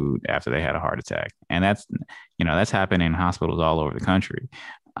fried food after they had a heart attack. And that's happening in hospitals all over the country.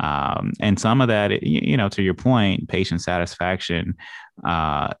 And some of that, to your point, patient satisfaction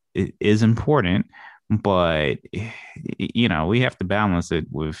is important, but we have to balance it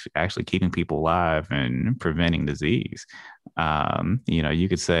with actually keeping people alive and preventing disease. You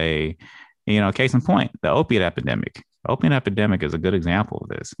could say, case in point, the opiate epidemic. Opiate epidemic is a good example of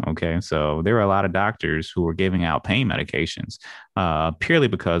this. Okay, so there were a lot of doctors who were giving out pain medications purely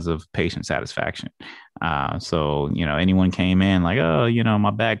because of patient satisfaction. Anyone came in like, oh,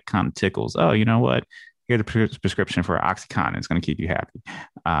 my back kind of tickles. Oh, you know what? Here's a prescription for OxyContin. It's going to keep you happy.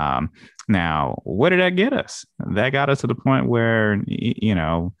 Now, what did that get us? That got us to the point where,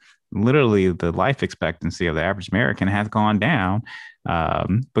 literally the life expectancy of the average American has gone down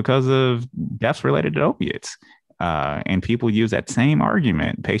because of deaths related to opiates. And people use that same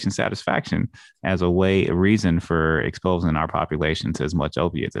argument, patient satisfaction, as a reason for exposing our population to as much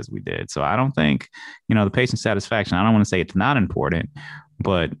opiates as we did. So I don't think, the patient satisfaction, I don't want to say it's not important,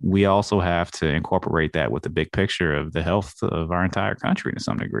 but we also have to incorporate that with the big picture of the health of our entire country to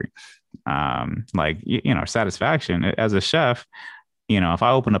some degree. Satisfaction as a chef, if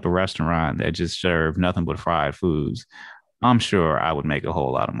I open up a restaurant that just served nothing but fried foods, I'm sure I would make a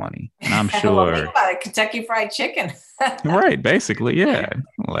whole lot of money. And I'm Well, think sure, about it, Kentucky Fried Chicken. right? Basically, yeah.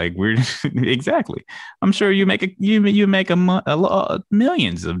 Like we're exactly. I'm sure you make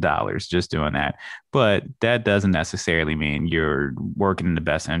millions of dollars just doing that, but that doesn't necessarily mean you're working in the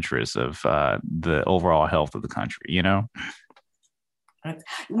best interest of the overall health of the country.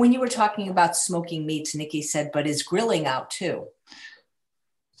 When you were talking about smoking meats, Nikki said, but is grilling out too?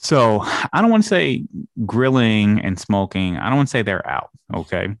 So I don't want to say grilling and smoking. I don't want to say they're out.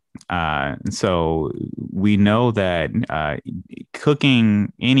 Okay. So we know that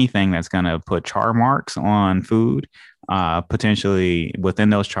cooking anything that's going to put char marks on food Potentially within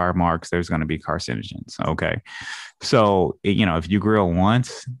those char marks, there's going to be carcinogens. Okay. So, if you grill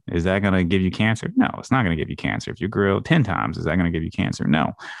once, is that going to give you cancer? No, it's not going to give you cancer. If you grill 10 times, is that going to give you cancer?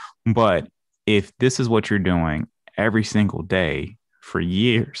 No. But if this is what you're doing every single day for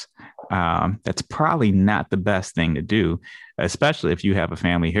years, that's probably not the best thing to do, especially if you have a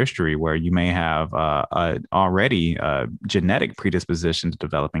family history where you may have already a genetic predisposition to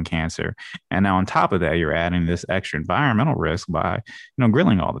developing cancer. And now on top of that, you're adding this extra environmental risk by,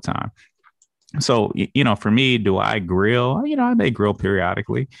 grilling all the time. So, for me, do I grill? I may grill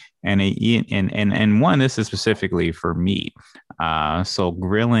periodically, and one, this is specifically for meat. So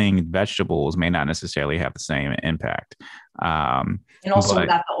grilling vegetables may not necessarily have the same impact. And also But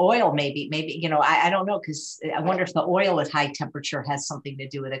without the oil, maybe, I don't know, because I wonder if the oil at high temperature has something to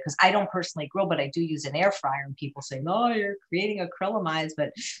do with it. Because I don't personally grill, but I do use an air fryer, and people say, no, you're creating acrylamides,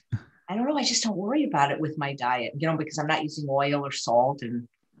 but I don't know. I just don't worry about it with my diet, because I'm not using oil or salt. And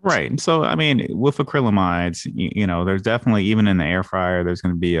right. So, I mean, with acrylamides, there's definitely, even in the air fryer, there's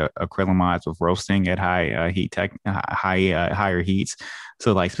going to be acrylamides with roasting at higher heats.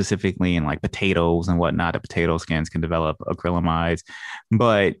 So, like specifically in like potatoes and whatnot, the potato skins can develop acrylamides.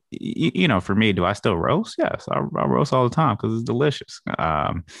 But, for me, do I still roast? Yes, I roast all the time because it's delicious.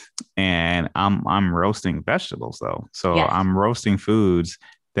 And I'm roasting vegetables though. So yes. I'm roasting foods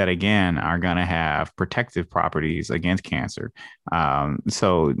that again are going to have protective properties against cancer.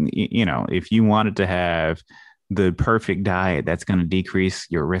 So, if you wanted to have the perfect diet that's going to decrease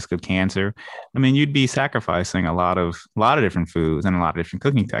your risk of cancer, I mean, you'd be sacrificing a lot of different foods and a lot of different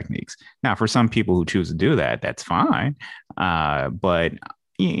cooking techniques. Now, for some people who choose to do that, that's fine. But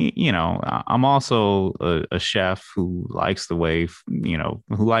I'm also a chef who likes the way,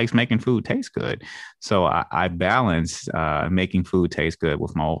 who likes making food taste good. So I balance making food taste good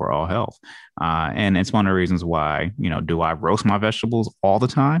with my overall health. And it's one of the reasons why, do I roast my vegetables all the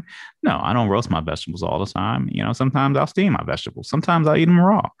time? No, I don't roast my vegetables all the time. Sometimes I'll steam my vegetables. Sometimes I'll eat them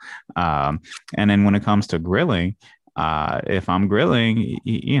raw. And then when it comes to grilling, if I'm grilling,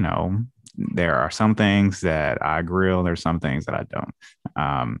 there are some things that I grill. There's some things that I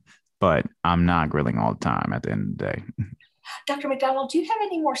don't. But I'm not grilling all the time at the end of the day. Dr. McDonald, do you have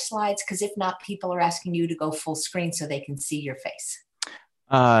any more slides? Because if not, people are asking you to go full screen so they can see your face.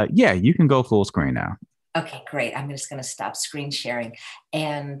 Yeah, you can go full screen now. Okay, great. I'm just going to stop screen sharing,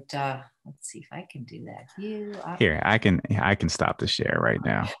 and let's see if I can do that. Here, I can stop the share right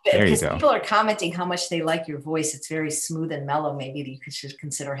now. There you go. People are commenting how much they like your voice. It's very smooth and mellow. Maybe you should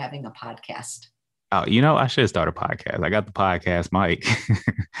consider having a podcast. Oh, I should start a podcast. I got the podcast mic.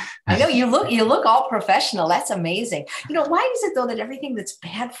 I know you look all professional. That's amazing. Why is it though that everything that's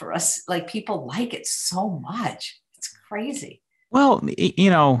bad for us, like people like it so much? It's crazy. Well,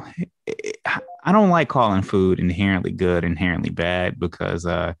 I don't like calling food inherently good, inherently bad, because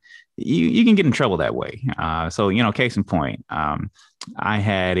you can get in trouble that way. So, case in point, I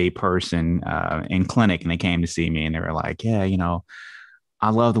had a person in clinic, and they came to see me, and they were like, yeah, I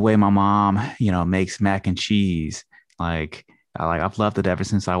love the way my mom, makes mac and cheese. I've loved it ever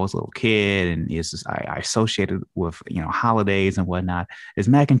since I was a little kid, and it's just I associated with holidays and whatnot. Is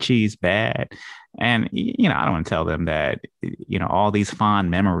mac and cheese bad? And I don't want to tell them that all these fond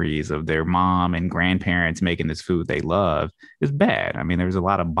memories of their mom and grandparents making this food they love is bad. I mean, there's a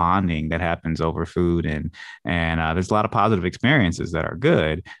lot of bonding that happens over food, and there's a lot of positive experiences that are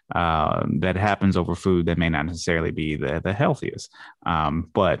good that happens over food that may not necessarily be the healthiest.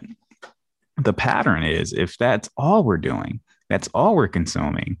 But the pattern is, if that's all we're doing, that's all we're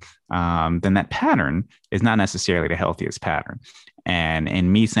consuming, then that pattern is not necessarily the healthiest pattern.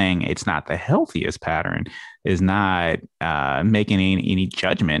 And me saying it's not the healthiest pattern is not making any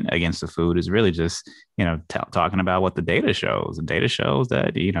judgment against the food. Is really just, talking about what the data shows. The data shows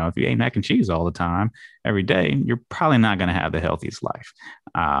that, if you eat mac and cheese all the time, every day, you're probably not going to have the healthiest life.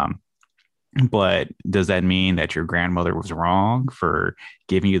 But does that mean that your grandmother was wrong for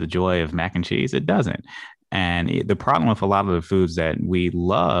giving you the joy of mac and cheese? It doesn't. And the problem with a lot of the foods that we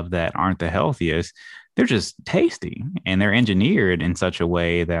love that aren't the healthiest, they're just tasty, and they're engineered in such a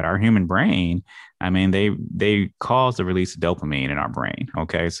way that our human brain, I mean, they cause the release of dopamine in our brain.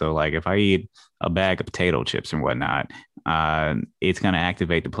 Okay. So like if I eat a bag of potato chips and whatnot, it's going to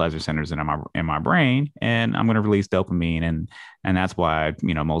activate the pleasure centers in my brain, and I'm going to release dopamine. And that's why,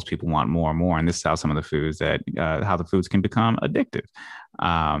 most people want more and more. And this is how some of the foods how the foods can become addictive.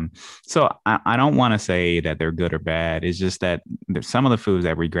 So I don't want to say that they're good or bad. It's just that there's some of the foods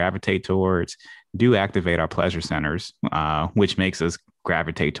that we gravitate towards do activate our pleasure centers, which makes us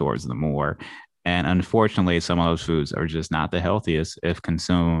gravitate towards them more. And unfortunately, some of those foods are just not the healthiest if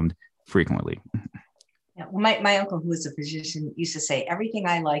consumed frequently. Yeah, well, my uncle, who was a physician, used to say, everything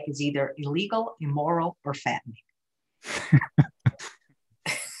I like is either illegal, immoral, or fattening.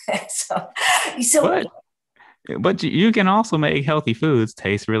 so, so But you can also make healthy foods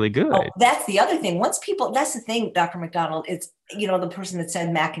taste really oh, good. that's the other thing. Once people, that's the thing, Dr. McDonald, it's, the person that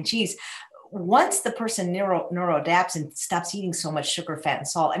said mac and cheese, once the person neuro adapts and stops eating so much sugar, fat, and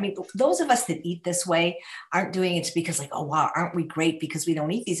salt, I mean, those of us that eat this way aren't doing it because like, oh, wow, aren't we great because we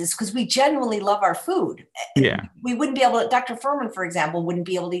don't eat these? It's because we genuinely love our food. Yeah. We wouldn't be able to, Dr. Furman, for example, wouldn't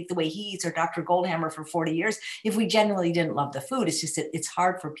be able to eat the way he eats, or Dr. Goldhammer for 40 years if we genuinely didn't love the food. It's just that it's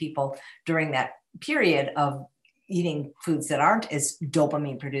hard for people during that period of eating foods that aren't as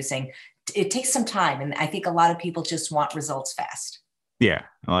dopamine producing. It takes some time. And I think a lot of people just want results fast. Yeah.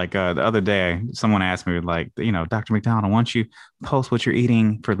 Like the other day, someone asked me, like, Dr. McDonald, why don't you post what you're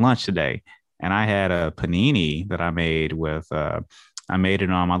eating for lunch today? And I had a panini that I made I made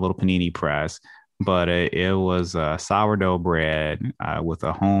it on my little panini press, but it was sourdough bread with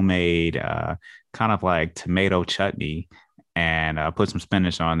a homemade kind of like tomato chutney. And I put some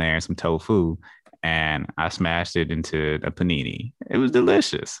spinach on there and some tofu. And I smashed it into a panini. It was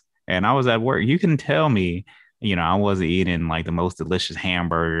delicious. And I was at work. You can tell me I wasn't eating like the most delicious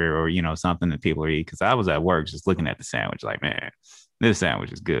hamburger or, something that people are eating, because I was at work just looking at the sandwich like, man, this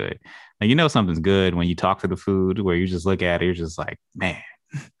sandwich is good. Like, something's good when you talk to the food, where you just look at it, you're just like, man,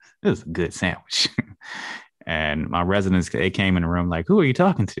 this is a good sandwich. And my residents, they came in the room like, who are you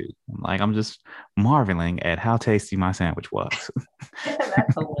talking to? I'm like, I'm just marveling at how tasty my sandwich was.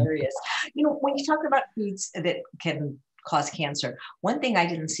 That's hilarious. When you talk about foods that can cause cancer, one thing I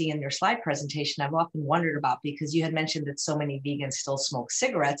didn't see in your slide presentation, I've often wondered about, because you had mentioned that so many vegans still smoke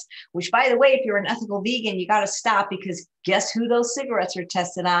cigarettes, which, by the way, if you're an ethical vegan, you got to stop, because guess who those cigarettes are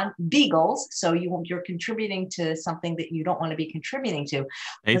tested on? Beagles. So you're contributing to something that you don't want to be contributing to.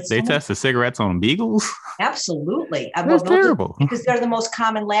 They test the cigarettes on beagles? Absolutely. That's terrible. Because they're the most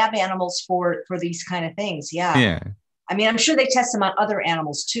common lab animals for these kind of things. Yeah. Yeah. I mean, I'm sure they test them on other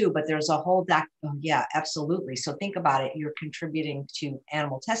animals too, but there's a whole yeah, absolutely. So think about it. You're contributing to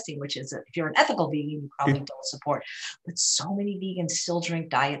animal testing, which is, if you're an ethical vegan, you probably don't support. But so many vegans still drink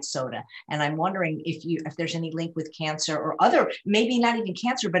diet soda. And I'm wondering if there's any link with cancer or other, maybe not even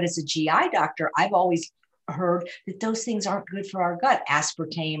cancer, but as a GI doctor, I've always heard that those things aren't good for our gut.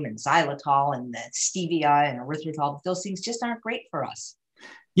 Aspartame and xylitol and stevia and erythritol, those things just aren't great for us.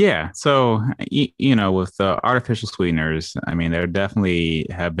 Yeah. So, with artificial sweeteners, I mean, there definitely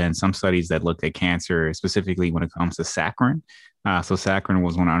have been some studies that looked at cancer, specifically when it comes to saccharin. So saccharin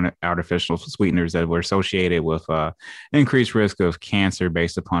was one of the artificial sweeteners that were associated with increased risk of cancer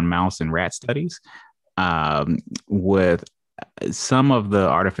based upon mouse and rat studies. With some of the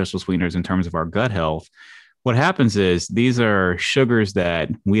artificial sweeteners in terms of our gut health, what happens is these are sugars that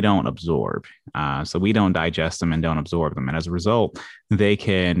we don't absorb. So we don't digest them and don't absorb them. And as a result, they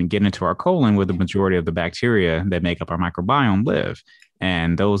can get into our colon, where the majority of the bacteria that make up our microbiome live.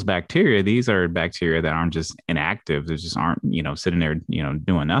 And those bacteria, these are bacteria that aren't just inactive. They just aren't, sitting there,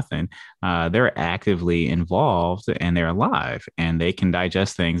 doing nothing. They're actively involved and they're alive, and they can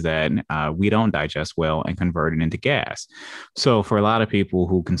digest things that we don't digest well and convert it into gas. So for a lot of people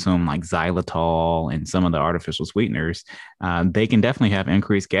who consume like xylitol and some of the artificial sweeteners, they can definitely have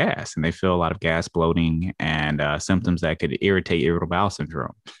increased gas, and they feel a lot of gas, bloating, and symptoms that could irritate irritable bowel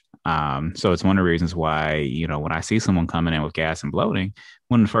syndrome. So it's one of the reasons why, when I see someone coming in with gas and bloating,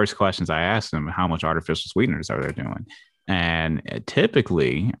 one of the first questions I ask them, how much artificial sweeteners are they doing? And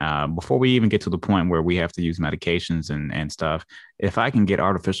typically, before we even get to the point where we have to use medications and stuff, if I can get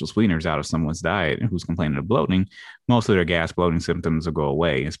artificial sweeteners out of someone's diet who's complaining of bloating, most of their gas bloating symptoms will go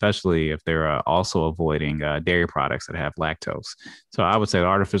away, especially if they're also avoiding dairy products that have lactose. So I would say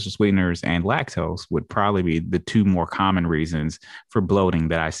artificial sweeteners and lactose would probably be the two more common reasons for bloating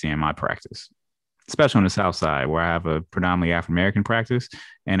that I see in my practice, especially on the South Side, where I have a predominantly African-American practice,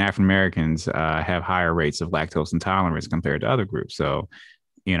 and African-Americans have higher rates of lactose intolerance compared to other groups. So,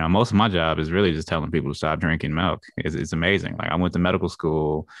 most of my job is really just telling people to stop drinking milk. It's amazing. Like, I went to medical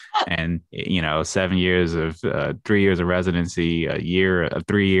school, and, 7 years of 3 years of residency, a year of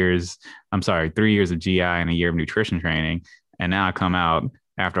 3 years, 3 years of GI and a year of nutrition training. And now I come out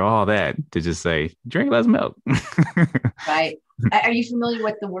after all that to just say, drink less milk. Right. Are you familiar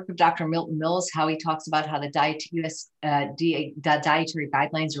with the work of Dr. Milton Mills, how he talks about how the U.S. Dietary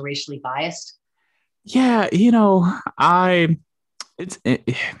guidelines are racially biased? Yeah,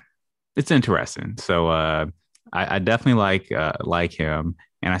 it's interesting. So I definitely like him,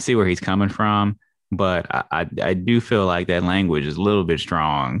 and I see where he's coming from, but I do feel like that language is a little bit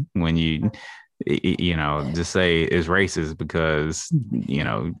strong when you just say is racist because,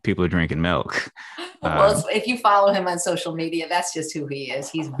 people are drinking milk. Well, if you follow him on social media, that's just who he is.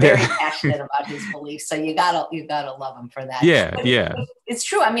 He's very Yeah, passionate about his beliefs, so you gotta love him for that. yeah, But yeah. it's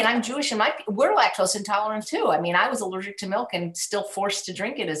true. I mean, I'm Jewish, and we're lactose intolerant too. I mean, I was allergic to milk and still forced to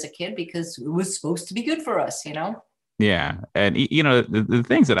drink it as a kid because it was supposed to be good for us, you know. Yeah, and the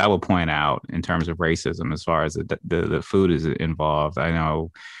things that I would point out in terms of racism, as far as the food is involved, I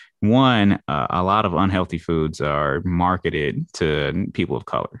know one, a lot of unhealthy foods are marketed to people of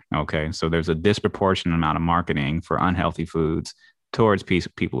color. Okay, so there's a disproportionate amount of marketing for unhealthy foods towards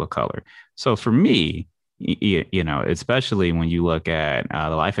people of color. So for me, especially when you look at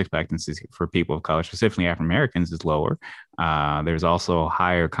the life expectancy for people of color, specifically African Americans, is lower. There's also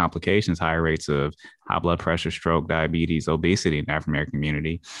higher complications, higher rates of high blood pressure, stroke, diabetes, obesity in the African American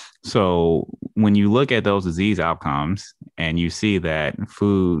community. So when you look at those disease outcomes and you see that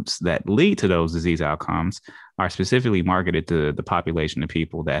foods that lead to those disease outcomes are specifically marketed to the population of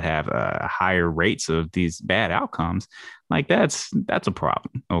people that have higher rates of these bad outcomes, like that's a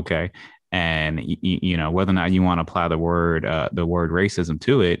problem. Okay. And whether or not you want to apply the word racism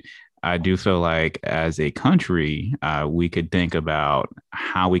to it, I do feel like as a country, we could think about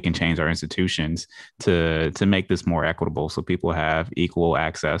how we can change our institutions to make this more equitable, so people have equal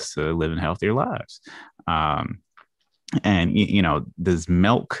access to living healthier lives. And does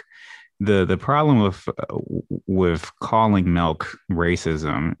milk the problem with calling milk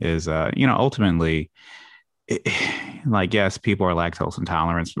racism is ultimately it, like, yes, people are lactose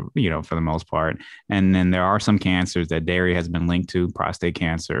intolerant, for the most part. And then there are some cancers that dairy has been linked to, prostate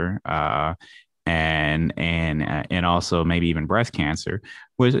cancer, and also maybe even breast cancer,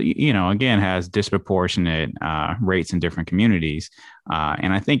 which, again, has disproportionate rates in different communities.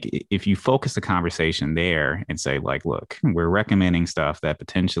 And I think if you focus the conversation there and say, like, look, we're recommending stuff that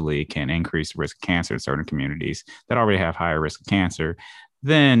potentially can increase the risk of cancer in certain communities that already have higher risk of cancer,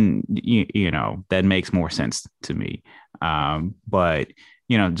 then that makes more sense to me. But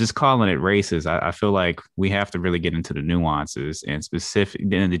just calling it racist, I feel like we have to really get into the nuances and specific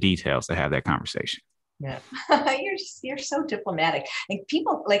in the details to have that conversation. Yeah, you're so diplomatic. And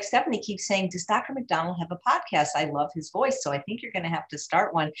people like Stephanie keeps saying, "Does Dr. McDonald have a podcast?" I love his voice, so I think you're going to have to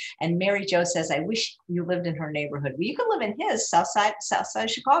start one. And Mary Jo says, "I wish you lived in her neighborhood." Well, you can live in his South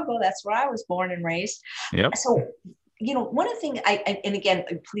Side Chicago. That's where I was born and raised. Yep. So one of the things and again,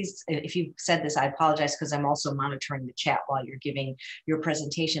 please, if you said this, I apologize because I'm also monitoring the chat while you're giving your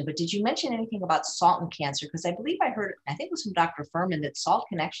presentation. But did you mention anything about salt and cancer? Because I believe I think it was from Dr. Furman, that salt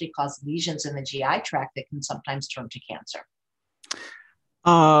can actually cause lesions in the GI tract that can sometimes turn to cancer.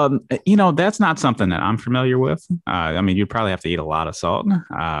 That's not something that I'm familiar with. I mean, you'd probably have to eat a lot of salt.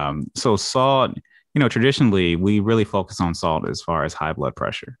 So salt, traditionally, we really focus on salt as far as high blood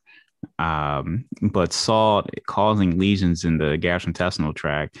pressure. But salt causing lesions in the gastrointestinal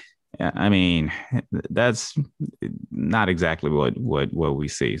tract, I mean, that's not exactly what we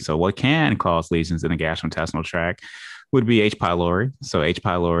see. So what can cause lesions in the gastrointestinal tract would be H. pylori. So H.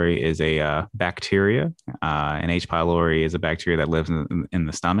 pylori is a bacteria, and H. pylori is a bacteria that lives in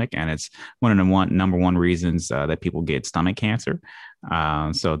the stomach, and it's one of the number one reasons that people get stomach cancer.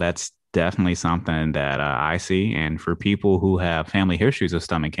 So that's definitely something that I see. And for people who have family histories of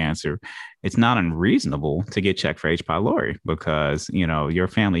stomach cancer, it's not unreasonable to get checked for H. pylori because, your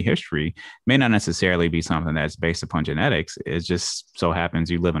family history may not necessarily be something that's based upon genetics. It just so happens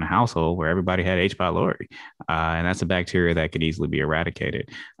you live in a household where everybody had H. pylori. And that's a bacteria that could easily be eradicated.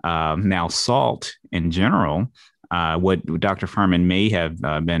 Now, salt in general, what Dr. Furman may have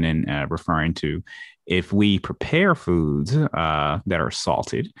been referring to, if we prepare foods that are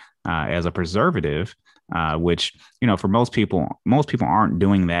salted as a preservative, which for most people aren't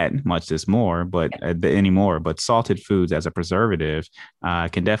doing that much anymore. But salted foods as a preservative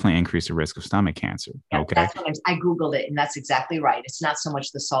can definitely increase the risk of stomach cancer. Yeah, okay, that's what I googled it, and that's exactly right. It's not so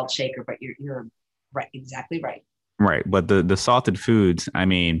much the salt shaker, but you're right, exactly right. Right, but the salted foods, I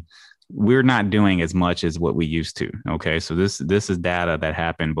mean, we're not doing as much as what we used to. Okay. So this is data that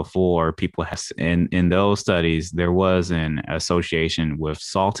happened before people in those studies, there was an association with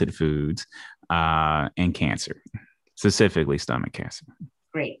salted foods and cancer, specifically stomach cancer.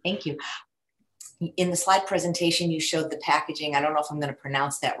 Great. Thank you. In the slide presentation, you showed the packaging. I don't know if I'm going to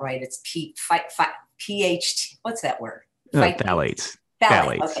pronounce that right. It's PHT. What's that word? Phthalates.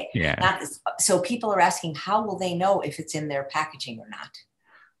 Phthalates. Okay. Yeah. So people are asking, how will they know if it's in their packaging or not?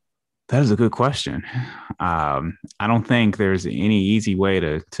 That is a good question. I don't think there's any easy way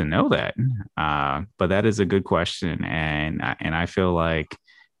to know that, but that is a good question, and I feel like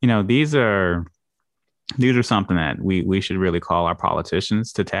these are something that we should really call our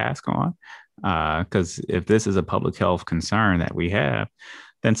politicians to task on, Because if this is a public health concern that we have,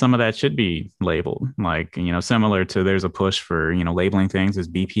 then some of that should be labeled. Like, similar to there's a push for, labeling things as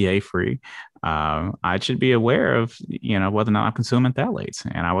BPA free. I should be aware of, whether or not I'm consuming phthalates.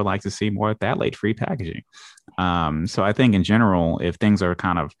 And I would like to see more phthalate free packaging. So I think in general, if things are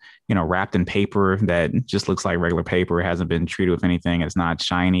kind of, wrapped in paper that just looks like regular paper, hasn't been treated with anything, it's not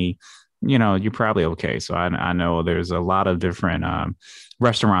shiny, you're probably okay. So I know there's a lot of different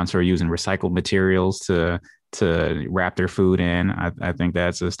restaurants who are using recycled materials to wrap their food in. I think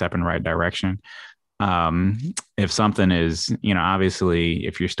that's a step in the right direction. Um, if something is, obviously,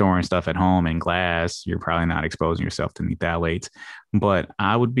 if you're storing stuff at home in glass, you're probably not exposing yourself to any phthalates. But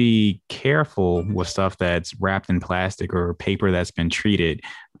I would be careful with stuff that's wrapped in plastic or paper that's been treated,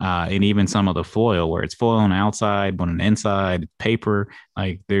 and even some of the foil where it's foil on the outside, but on the inside, paper.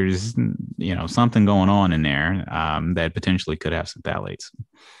 Like there's, something going on in there that potentially could have some phthalates.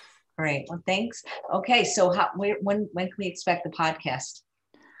 Great. Well, thanks. Okay. So when can we expect the podcast?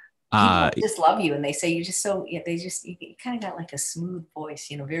 People Uh, just love you and they say you just you kind of got like a smooth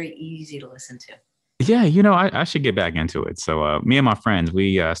voice, very easy to listen to. Yeah, I should get back into it. So, me and my friends,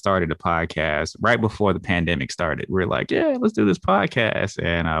 we started a podcast right before the pandemic started. We are like, yeah, let's do this podcast.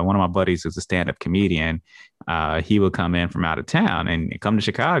 And one of my buddies is a stand-up comedian. He would come in from out of town and come to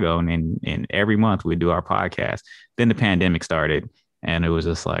Chicago, and every month we do our podcast. Then the pandemic started, and it was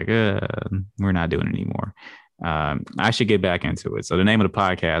just like, we're not doing it anymore. I should get back into it. So the name of the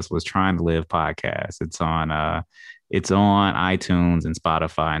podcast was Trying to Live Podcast. It's on iTunes and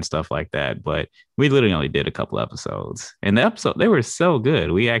Spotify and stuff like that. But we literally only did a couple episodes, and they were so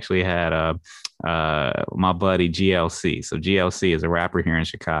good. We actually had my buddy GLC. So GLC is a rapper here in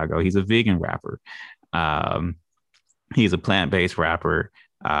Chicago. He's a vegan rapper. Um, he's a plant-based rapper.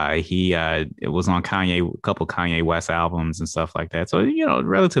 He it was on a couple Kanye West albums and stuff like that. So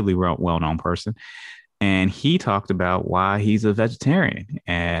relatively well-known person. And he talked about why he's a vegetarian,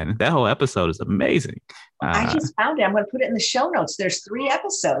 and that whole episode is amazing. I just found it. I'm going to put it in the show notes. There's 3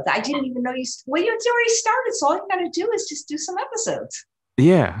 episodes. I didn't even know it's already started. So all you got to do is just do some episodes.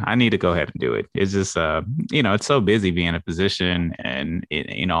 Yeah, I need to go ahead and do it. It's just, it's so busy being a physician and,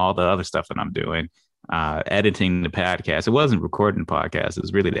 all the other stuff that I'm doing, editing the podcast. It wasn't recording the podcast. It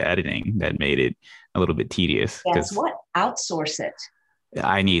was really the editing that made it a little bit tedious. Guess what? Outsource it.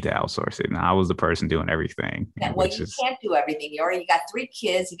 I need to outsource it. And I was the person doing everything. Yeah, well, you can't do everything. You got 3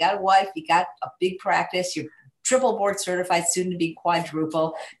 kids, you got a wife, you got a big practice, you're triple board certified, soon to be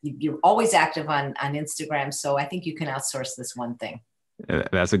quadruple. You're always active on Instagram. So I think you can outsource this one thing.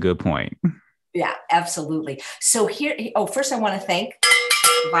 That's a good point. Yeah, absolutely. So first I want to thank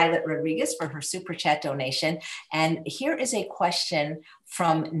Violet Rodriguez for her super chat donation. And here is a question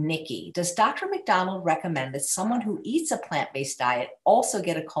from Nikki. Does Dr. McDonald recommend that someone who eats a plant-based diet also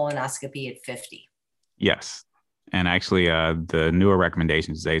get a colonoscopy at 50? Yes. And actually, the newer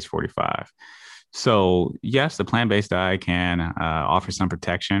recommendation is age 45. So yes, the plant-based diet can offer some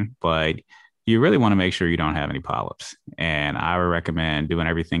protection, but you really want to make sure you don't have any polyps. And I would recommend doing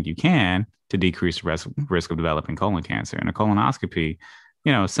everything you can to decrease the risk of developing colon cancer. And a colonoscopy,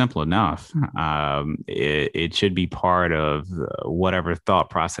 simple enough. It should be part of whatever thought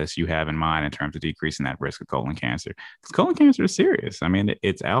process you have in mind in terms of decreasing that risk of colon cancer. Because colon cancer is serious. I mean,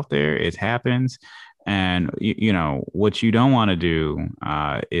 it's out there, it happens. And, what you don't want to do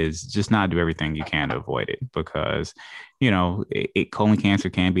is just not do everything you can to avoid it because, colon cancer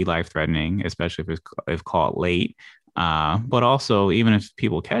can be life-threatening, especially if caught late. But also, even if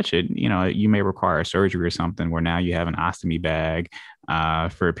people catch it, you may require surgery or something where now you have an ostomy bag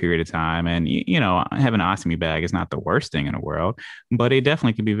for a period of time. And, having an ostomy bag is not the worst thing in the world, but it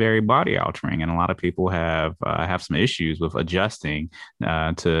definitely can be very body altering. And a lot of people have some issues with adjusting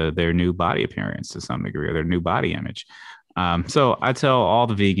to their new body appearance to some degree or their new body image. So I tell all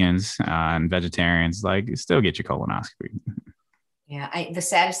the vegans and vegetarians, still get your colonoscopy. Yeah, the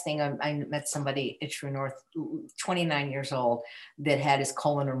saddest thing, I met somebody at True North, 29 years old, that had his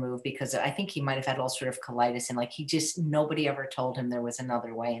colon removed because I think he might have had ulcerative colitis, and nobody ever told him there was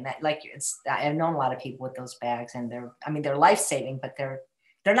another way. And that, I've known a lot of people with those bags, and they're life saving, but they're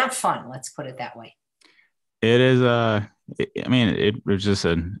not fun. Let's put it that way. It is. It was just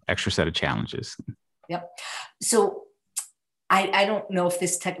an extra set of challenges. Yep. So I don't know if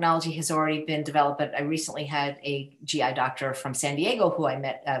this technology has already been developed, but I recently had a GI doctor from San Diego who I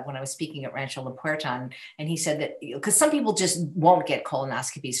met when I was speaking at Rancho La Puerta, and he said that because some people just won't get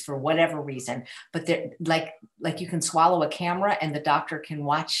colonoscopies for whatever reason, but they're like you can swallow a camera and the doctor can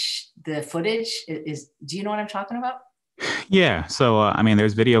watch the footage. Do you know what I'm talking about? Yeah. So, I mean,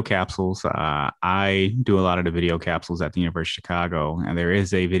 there's video capsules. I do a lot of the video capsules at the University of Chicago, and there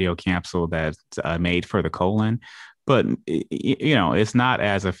is a video capsule that's made for the colon, but it's not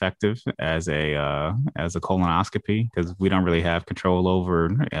as effective as a colonoscopy because we don't really have control over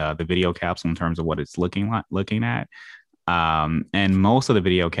the video capsule in terms of what it's looking at. And most of the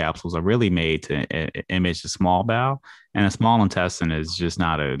video capsules are really made to image the small bowel. And the small intestine is just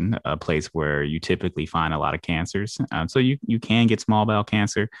not a place where you typically find a lot of cancers. So you can get small bowel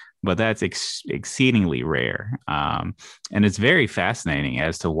cancer, but that's exceedingly rare. And it's very fascinating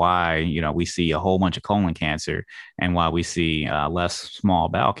as to why, we see a whole bunch of colon cancer and why we see less small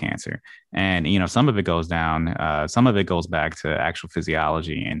bowel cancer. And some of it some of it goes back to actual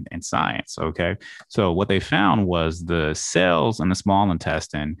physiology and science. Okay, so what they found was the cells in the small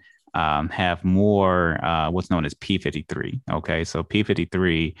intestine have more what's known as P53. Okay, so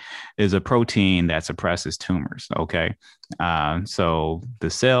P53 is a protein that suppresses tumors. Okay, so the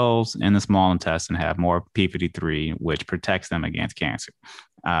cells in the small intestine have more P53, which protects them against cancer.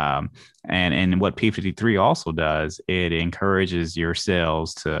 Um, and what P53 also does, it encourages your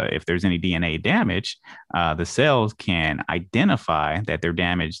cells to, if there's any DNA damage, the cells can identify that their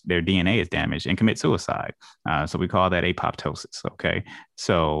DNA is damaged, and commit suicide. So we call that apoptosis. Okay,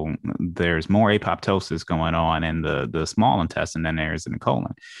 so there's more apoptosis going on in the small intestine than there is in the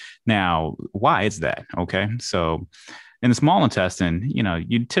colon. Now, why is that? Okay, so in the small intestine,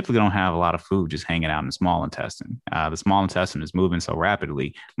 you typically don't have a lot of food just hanging out in the small intestine. The small intestine is moving so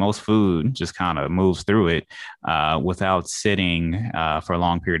rapidly, most food just kind of moves through it without sitting for a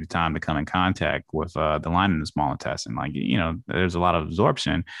long period of time to come in contact with the lining of the small intestine. Like, there's a lot of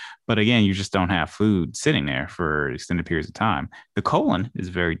absorption, but again, you just don't have food sitting there for extended periods of time. The colon is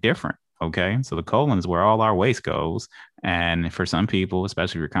very different. Okay. So the colon is where all our waste goes. And for some people,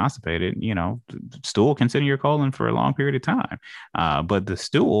 especially if you're constipated, stool can sit in your colon for a long period of time. But the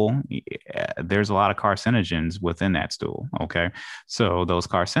stool, there's a lot of carcinogens within that stool. Okay. So those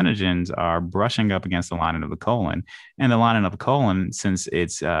carcinogens are brushing up against the lining of the colon. And the lining of the colon, since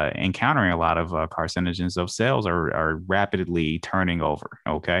it's encountering a lot of carcinogens, those cells are rapidly turning over.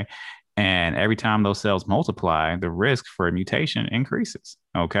 Okay. And every time those cells multiply, the risk for a mutation increases.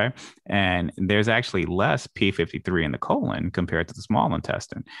 Okay. And there's actually less P53 in the colon compared to the small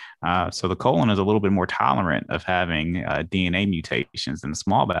intestine. So the colon is a little bit more tolerant of having DNA mutations than the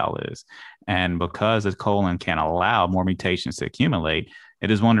small bowel is. And because the colon can allow more mutations to accumulate, it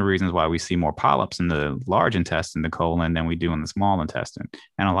is one of the reasons why we see more polyps in the large intestine, the colon, than we do in the small intestine.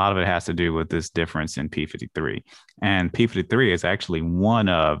 And a lot of it has to do with this difference in P53. And P53 is actually one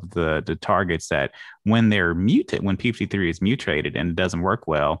of the targets that when they're muted, when P53 is mutated and it doesn't work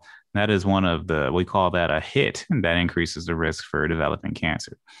well, that is one of we call that a hit that increases the risk for developing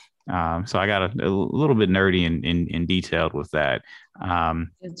cancer. So I got a little bit nerdy and detailed with that.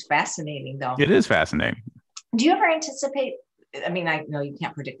 It's fascinating, though. It is fascinating. Do you ever anticipate? I mean, I know you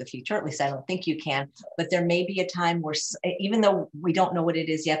can't predict the future, at least I don't think you can, but there may be a time where, even though we don't know what it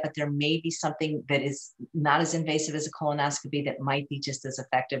is yet, but there may be something that is not as invasive as a colonoscopy that might be just as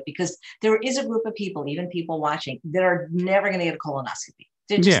effective, because there is a group of people, even people watching, that are never going to get a colonoscopy.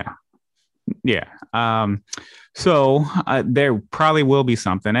 Yeah. Yeah. So there probably will be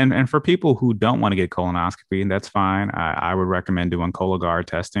something. And for people who don't want to get colonoscopy, that's fine. I would recommend doing Cologuard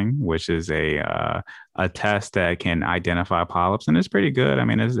testing, which is a test that can identify polyps. And it's pretty good. I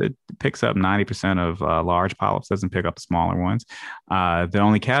mean, it picks up 90% of large polyps, doesn't pick up the smaller ones. The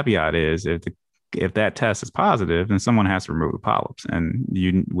only caveat is if that test is positive, then someone has to remove the polyps, and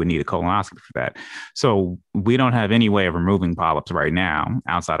you would need a colonoscopy for that. So we don't have any way of removing polyps right now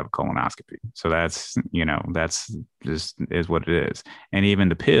outside of a colonoscopy. So that's just is what it is. And even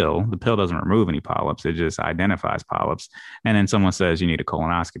the pill doesn't remove any polyps. It just identifies polyps. And then someone says you need a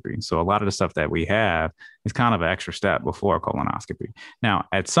colonoscopy. So a lot of the stuff that we have is kind of an extra step before a colonoscopy. Now,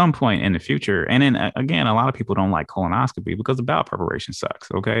 at some point in the future, and then again, a lot of people don't like colonoscopy because the bowel preparation sucks.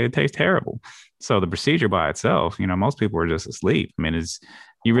 Okay. It tastes terrible. So the procedure by itself, most people are just asleep. I mean,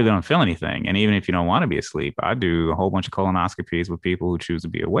 you really don't feel anything. And even if you don't want to be asleep, I do a whole bunch of colonoscopies with people who choose to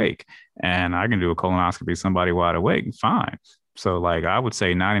be awake. And I can do a colonoscopy somebody wide awake, fine. So like I would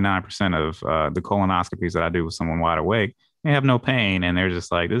say 99% of the colonoscopies that I do with someone wide awake, they have no pain. And they're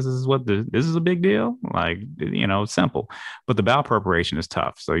just like, this is a big deal. Like, it's simple. But the bowel preparation is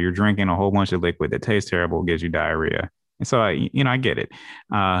tough. So you're drinking a whole bunch of liquid that tastes terrible, gives you diarrhea. So I get it.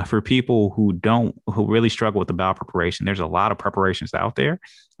 For people who really struggle with the bowel preparation, there's a lot of preparations out there.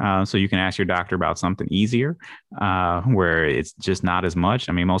 So you can ask your doctor about something easier, where it's just not as much.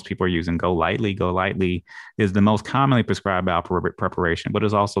 I mean, most people are using Go Lightly. Go Lightly is the most commonly prescribed bowel preparation, but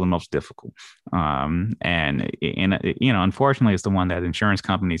is also the most difficult. Unfortunately, it's the one that insurance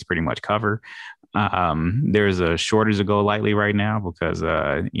companies pretty much cover. There's a shortage of Go Lightly right now because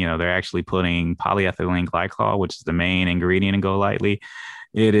they're actually putting polyethylene glycol, which is the main ingredient in Go Lightly.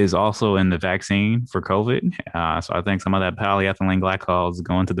 It is also in the vaccine for COVID. So I think some of that polyethylene glycol is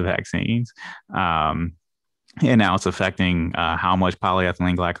going to the vaccines. And now it's affecting how much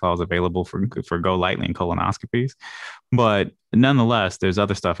polyethylene glycol is available for Go Lightly and colonoscopies. But nonetheless, there's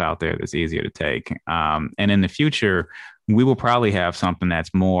other stuff out there that's easier to take. And in the future, we will probably have something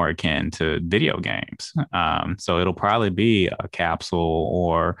that's more akin to video games. So it'll probably be a capsule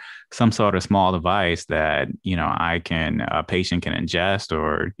or some sort of small device that, a patient can ingest,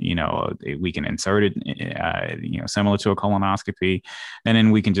 or, we can insert it, similar to a colonoscopy. And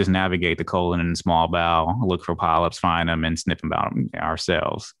then we can just navigate the colon and small bowel, look for polyps, find them, and snip them out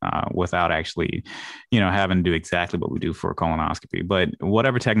ourselves without actually, having to do exactly what we do for a colonoscopy. But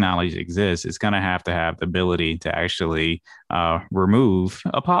whatever technology exists, it's going to have the ability to actually remove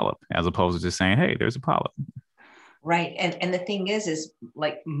a polyp, as opposed to just saying, hey, there's a polyp. Right. And the thing is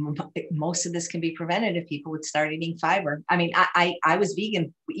like most of this can be prevented if people would start eating fiber. I mean, I was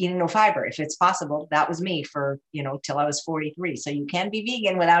vegan eating no fiber. If it's possible, that was me for, till I was 43. So you can be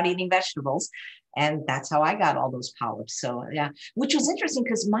vegan without eating vegetables. And that's how I got all those polyps. So yeah, which was interesting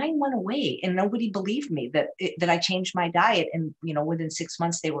because mine went away and nobody believed me that I changed my diet. And, within 6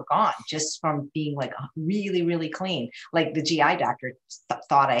 months, they were gone just from being like really, really clean. Like the GI doctor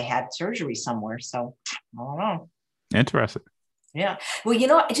thought I had surgery somewhere. So I don't know. Interesting. Yeah. Well,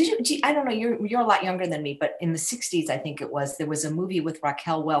 I don't know, you're a lot younger than me, but in the 60s, I think there was a movie with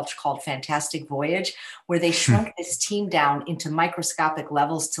Raquel Welch called Fantastic Voyage, where they shrunk this team down into microscopic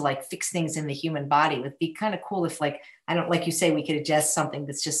levels to like fix things in the human body. It would be kind of cool if like you say, we could ingest something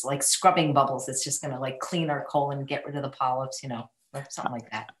that's just like scrubbing bubbles. That's just going to like clean our colon and get rid of the polyps, or something like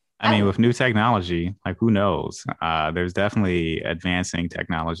that. I mean, with new technology, like who knows? There's definitely advancing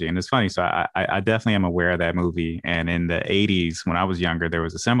technology. And it's funny. So I definitely am aware of that movie. And in the 80s, when I was younger, there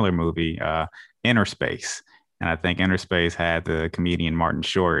was a similar movie, Inner Space. And I think Inner Space had the comedian Martin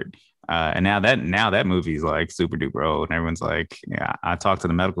Short. And now that movie is like super duper old. And everyone's like, yeah, I talked to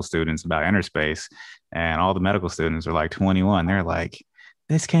the medical students about Inner Space, and all the medical students are like 21. They're like,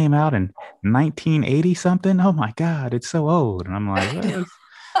 this came out in 1980 something. Oh my God, it's so old. And I'm like, well,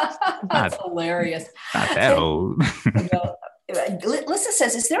 that's hilarious. Not that old. Lisa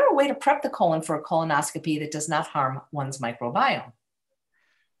says, is there a way to prep the colon for a colonoscopy that does not harm one's microbiome?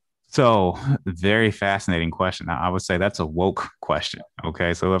 So, very fascinating question. I would say that's a woke question.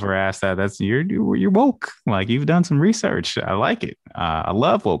 Okay, so whoever asked that, that's you're woke. Like, you've done some research. I like it. I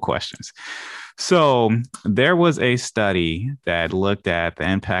love woke questions. So there was a study that looked at the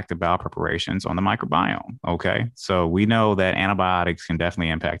impact of bowel preparations on the microbiome. Okay, so we know that antibiotics can definitely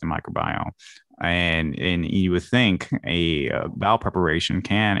impact the microbiome. And you would think a bowel preparation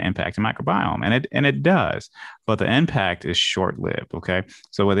can impact the microbiome, and it does, but the impact is short lived. Okay,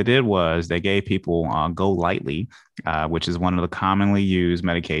 so what they did was they gave people Go Lightly, which is one of the commonly used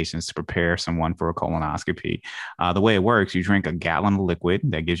medications to prepare someone for a colonoscopy. The way it works, you drink a gallon of liquid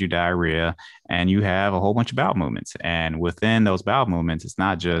that gives you diarrhea, and you have a whole bunch of bowel movements. And within those bowel movements, it's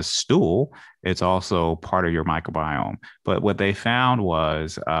not just stool; it's also part of your microbiome. But what they found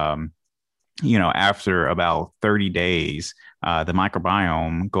was after about 30 days, the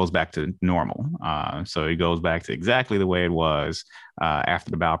microbiome goes back to normal. So it goes back to exactly the way it was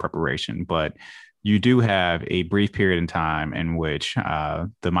after the bowel preparation. But you do have a brief period in time in which the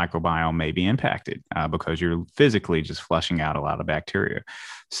microbiome may be impacted because you're physically just flushing out a lot of bacteria.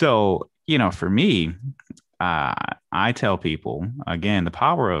 So, for me, I tell people, again, the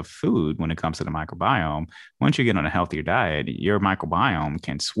power of food when it comes to the microbiome. Once you get on a healthier diet, your microbiome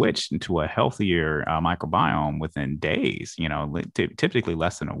can switch into a healthier microbiome within days, typically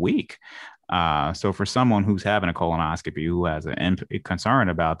less than a week. So for someone who's having a colonoscopy, who has a concern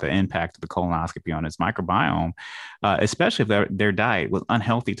about the impact of the colonoscopy on its microbiome, especially if their diet was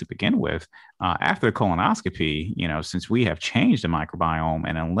unhealthy to begin with, after the colonoscopy, since we have changed the microbiome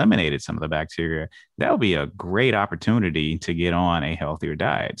and eliminated some of the bacteria, that would be a great opportunity to get on a healthier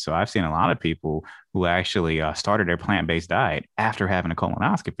diet. So I've seen a lot of people who actually started their plant-based diet after having a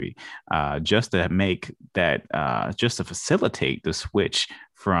colonoscopy, just to make that, just to facilitate the switch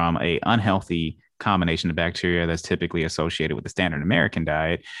from a unhealthy combination of bacteria that's typically associated with the standard American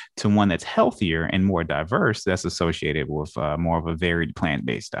diet to one that's healthier and more diverse that's associated with more of a varied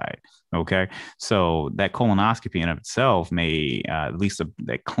plant-based diet. Okay. So that colonoscopy in of itself may, at least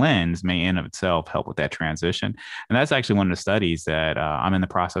that cleanse may in of itself help with that transition. And that's actually one of the studies that I'm in the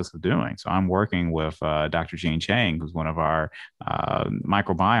process of doing. So I'm working with Dr. Jean Chang, who's one of our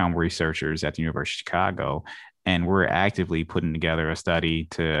microbiome researchers at the University of Chicago. And we're actively putting together a study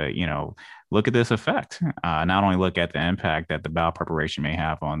to, look at this effect. Not only look at the impact that the bowel preparation may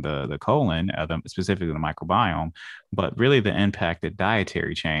have on the colon, specifically the microbiome, but really the impact that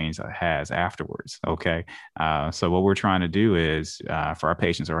dietary change has afterwards. Okay. So what we're trying to do is for our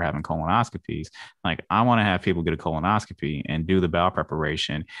patients who are having colonoscopies, like I want to have people get a colonoscopy and do the bowel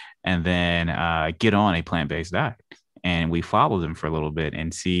preparation and then get on a plant-based diet. And we follow them for a little bit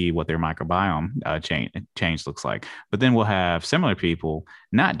and see what their microbiome change looks like. But then we'll have similar people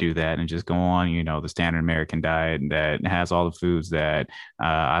not do that and just go on, the standard American diet that has all the foods that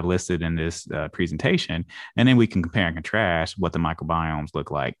I listed in this presentation. And then we can compare and contrast what the microbiomes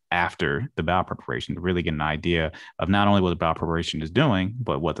look like after the bowel preparation to really get an idea of not only what the bowel preparation is doing,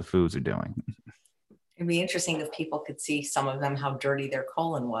 but what the foods are doing. It'd be interesting if people could see some of them, how dirty their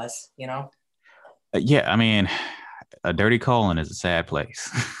colon was, Yeah, I mean, a dirty colon is a sad place.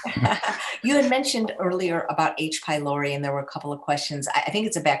 You had mentioned earlier about H. pylori, and there were a couple of questions. I think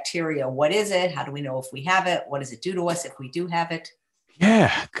it's a bacteria. What is it? How do we know if we have it? What does it do to us if we do have it?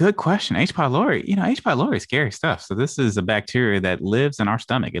 Yeah, good question. H. pylori, H. pylori is scary stuff. So this is a bacteria that lives in our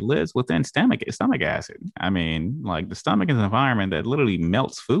stomach. It lives within stomach acid. I mean, like the stomach is an environment that literally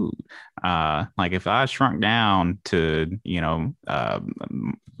melts food. Like if I shrunk down to,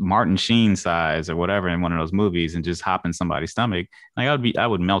 Martin Sheen size or whatever in one of those movies and just hop in somebody's stomach, like I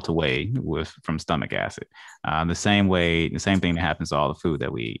would melt away from stomach acid. The same thing that happens to all the food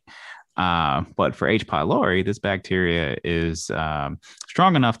that we eat. But for H. pylori, this bacteria is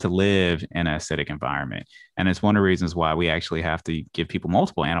strong enough to live in an acidic environment. And it's one of the reasons why we actually have to give people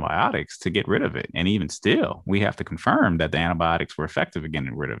multiple antibiotics to get rid of it. And even still, we have to confirm that the antibiotics were effective at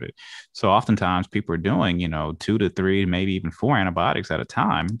getting rid of it. So oftentimes people are doing, 2 to 3, maybe even 4 antibiotics at a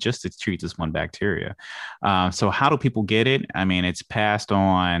time just to treat this one bacteria. So how do people get it? I mean, it's passed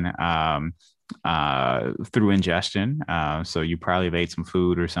on through ingestion. So you probably have ate some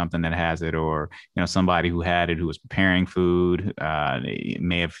food or something that has it, or somebody who had it who was preparing food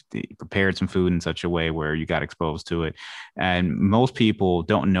may have prepared some food in such a way where you got exposed to it. And most people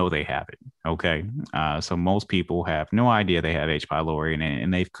don't know they have it. Okay, so most people have no idea they have H. pylori,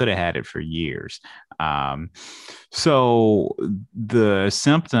 and they could have had it for years. So the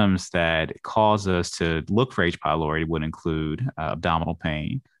symptoms that cause us to look for H. pylori would include abdominal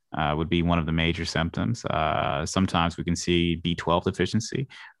pain. Would be one of the major symptoms. Sometimes we can see B12 deficiency.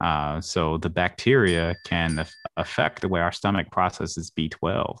 So the bacteria can affect the way our stomach processes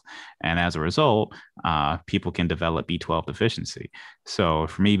B12. And as a result, people can develop B12 deficiency. So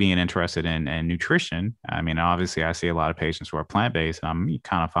for me being interested in nutrition, I mean, obviously I see a lot of patients who are plant-based, and I'm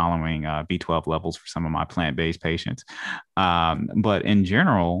kind of following B12 levels for some of my plant-based patients. But in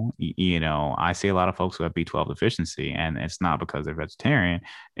general, I see a lot of folks who have B12 deficiency, and it's not because they're vegetarian.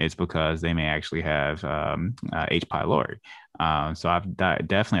 It's because they may actually have H. pylori. So I've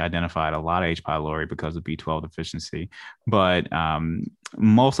definitely identified a lot of H. pylori because of B12 deficiency. But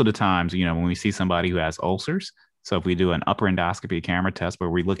most of the times, when we see somebody who has ulcers, so if we do an upper endoscopy camera test where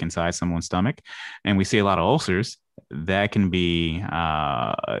we look inside someone's stomach and we see a lot of ulcers, that can be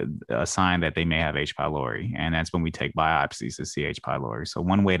a sign that they may have H. pylori. And that's when we take biopsies to see H. pylori. So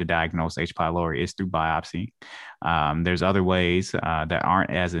one way to diagnose H. pylori is through biopsy. There's other ways that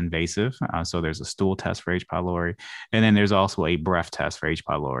aren't as invasive. So there's a stool test for H. pylori. And then there's also a breath test for H.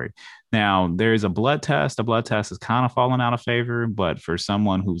 pylori. Now, there's a blood test. The blood test has kind of fallen out of favor, but for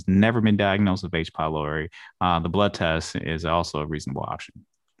someone who's never been diagnosed with H. pylori, the blood test is also a reasonable option.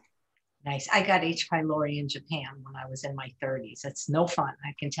 Nice. I got H. pylori in Japan when I was in my 30s. It's no fun,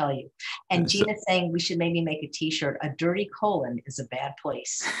 I can tell you. And Gina's saying we should maybe make a t-shirt. A dirty colon is a bad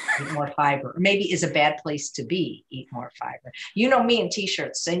place. Eat more fiber. Or maybe is a bad place to be. Eat more fiber. You know me in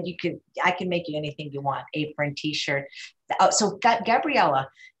t-shirts, and I can make you anything you want. Apron, t-shirt. So Gabriella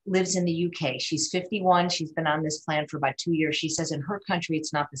lives in the UK. She's 51. She's been on this plan for about 2 years. She says in her country,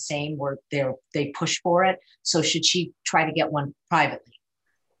 it's not the same where they push for it. So should she try to get one privately?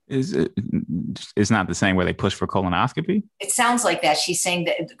 It's not the same where they push for colonoscopy? It sounds like that. She's saying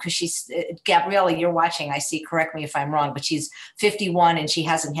that because she's Gabriella, you're watching, I see, correct me if I'm wrong, but she's 51 and she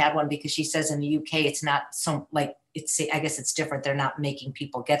hasn't had one because she says in the UK, it's not so like, I guess it's different. They're not making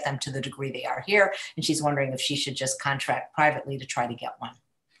people get them to the degree they are here. And she's wondering if she should just contract privately to try to get one.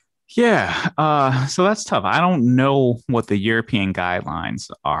 Yeah, so that's tough. I don't know what the European guidelines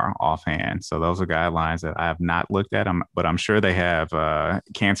are offhand. So those are guidelines that I have not looked at. But I'm sure they have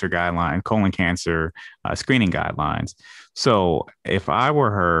cancer guidelines, colon cancer screening guidelines. So if I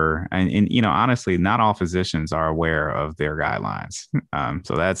were her, and honestly, not all physicians are aware of their guidelines.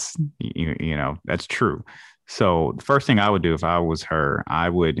 So that's that's true. So the first thing I would do if I was her, I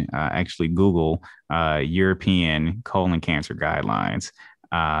would actually Google European colon cancer guidelines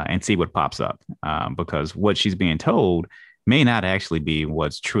and see what pops up because what she's being told may not actually be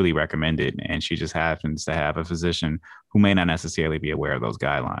what's truly recommended. And she just happens to have a physician who may not necessarily be aware of those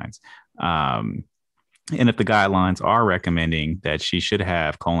guidelines. Um, and if the guidelines are recommending that she should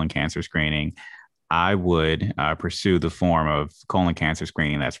have colon cancer screening, I would pursue the form of colon cancer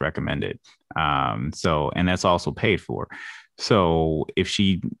screening that's recommended. And that's also paid for. So if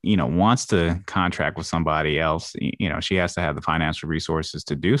she, wants to contract with somebody else, she has to have the financial resources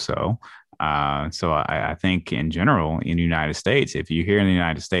to do so. So I think in general, in the United States, if you're here in the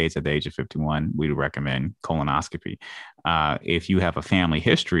United States at the age of 51, we would recommend colonoscopy. If you have a family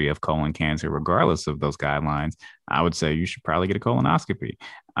history of colon cancer, regardless of those guidelines, I would say you should probably get a colonoscopy.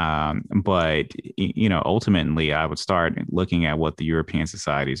 But ultimately, I would start looking at what the European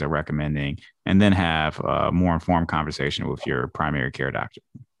societies are recommending, and then have a more informed conversation with your primary care doctor.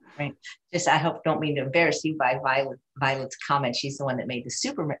 Right. Just, I hope, don't mean to embarrass you by Violet's comment. She's the one that made the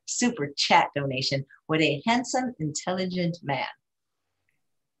super chat donation. What a handsome, intelligent man.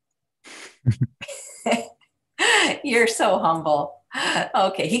 You're so humble.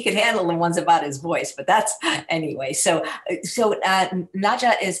 Okay, he could handle the ones about his voice, but that's anyway. So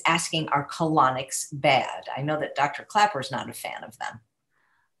Naja is asking, are colonics bad? I know that Dr. Clapper's not a fan of them.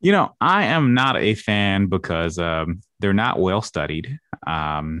 I am not a fan because they're not well studied.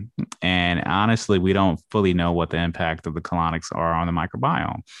 And honestly, we don't fully know what the impact of the colonics are on the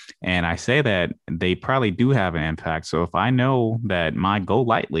microbiome. And I say that they probably do have an impact. So if I know that my Go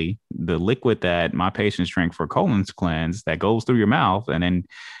Lightly, the liquid that my patients drink for colon cleanse that goes through your mouth, and then,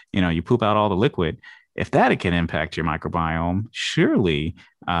 you poop out all the liquid, if that can impact your microbiome, surely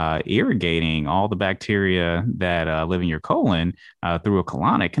irrigating all the bacteria that live in your colon through a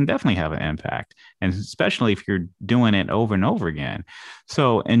colonic can definitely have an impact. And especially if you're doing it over and over again.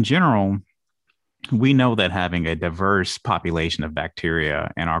 So in general, we know that having a diverse population of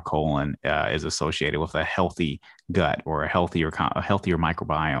bacteria in our colon is associated with a healthy gut or a healthier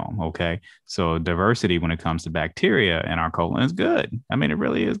microbiome. Okay. So diversity when it comes to bacteria in our colon is good. I mean, it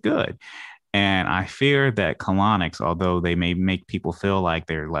really is good. And I fear that colonics, although they may make people feel like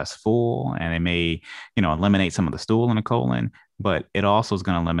they're less full and they may, eliminate some of the stool in the colon, but it also is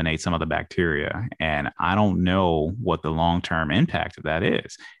going to eliminate some of the bacteria. And I don't know what the long-term impact of that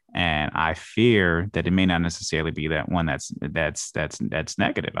is. And I fear that it may not necessarily be that one that's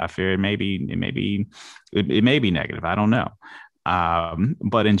negative. I fear it may be negative. I don't know.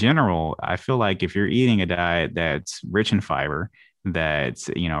 But in general, I feel like if you're eating a diet that's rich in fiber, that's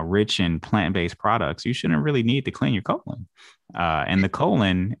rich in plant-based products, you shouldn't really need to clean your colon. And the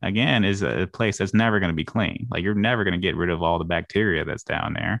colon, again, is a place that's never going to be clean. Like, you're never going to get rid of all the bacteria that's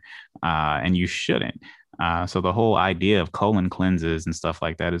down there, and you shouldn't. So the whole idea of colon cleanses and stuff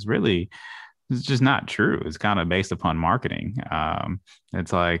like that is really, it's just not true. It's kind of based upon marketing.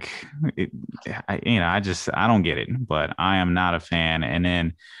 It's like, I don't get it, but I am not a fan. And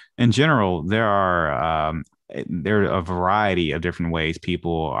then in general, there are a variety of different ways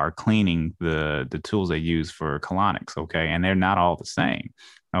people are cleaning the tools they use for colonics. Okay. And they're not all the same.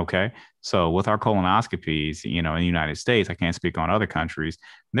 Okay. So with our colonoscopies, in the United States, I can't speak on other countries,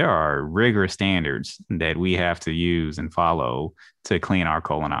 there are rigorous standards that we have to use and follow to clean our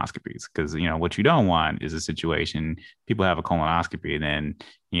colonoscopies. Because, what you don't want is a situation, people have a colonoscopy and then,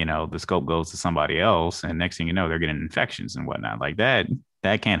 the scope goes to somebody else. And next thing you know, they're getting infections and whatnot like that.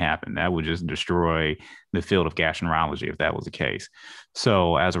 That can't happen. That would just destroy the field of gastroenterology if that was the case.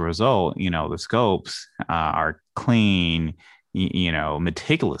 So as a result, the scopes are clean,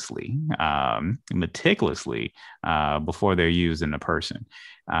 meticulously before they're used in a person.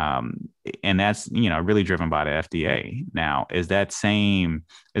 And that's, really driven by the FDA. Now, is the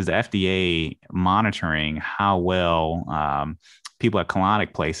FDA monitoring how well people at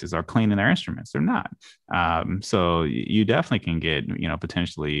colonic places are cleaning their instruments? They're not. So you definitely can get,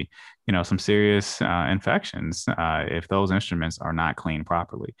 potentially, some serious infections if those instruments are not cleaned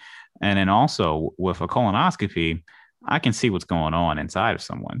properly. And then also with a colonoscopy, I can see what's going on inside of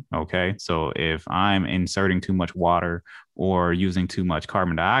someone. Okay. So if I'm inserting too much water or using too much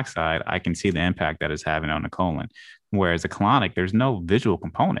carbon dioxide, I can see the impact that it's having on the colon. Whereas a colonic, there's no visual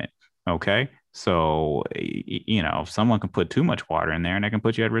component. Okay. So, if someone can put too much water in there, and that can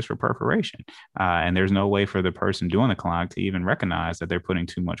put you at risk for perforation. And there's no way for the person doing the colonic to even recognize that they're putting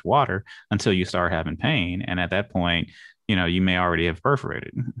too much water until you start having pain. And at that point, you may already have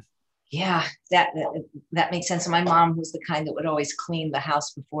perforated. Yeah, that makes sense. And my mom was the kind that would always clean the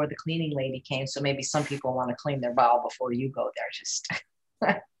house before the cleaning lady came. So maybe some people want to clean their bowel before you go there. Just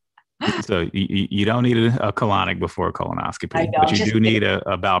So you don't need a colonic before a colonoscopy, but you do need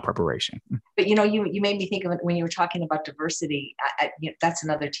a bowel preparation. But you made me think of it when you were talking about diversity. That's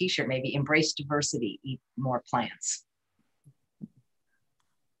another T-shirt. Maybe embrace diversity, eat more plants.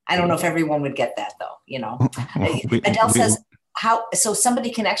 I don't know if everyone would get that though. Adele says so somebody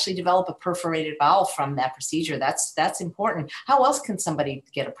can actually develop a perforated bowel from that procedure. That's important. How else can somebody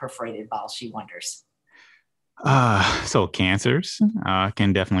get a perforated bowel? She wonders. So cancers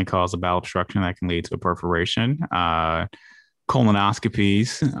can definitely cause a bowel obstruction that can lead to a perforation.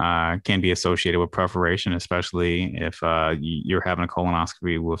 Colonoscopies can be associated with perforation, especially if you're having a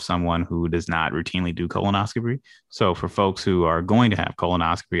colonoscopy with someone who does not routinely do colonoscopy. So for folks who are going to have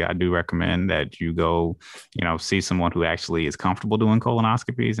colonoscopy, I do recommend that you go, see someone who actually is comfortable doing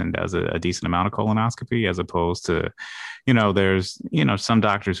colonoscopies and does a decent amount of colonoscopy, as opposed to, there's, some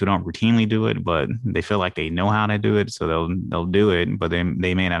doctors who don't routinely do it, but they feel like they know how to do it. So they'll do it, but they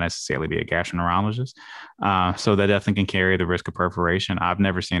may not necessarily be a gastroenterologist. So that definitely can carry the risk of perforation. I've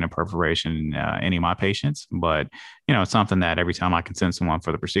never seen a perforation in any of my patients, but it's something that every time I can send someone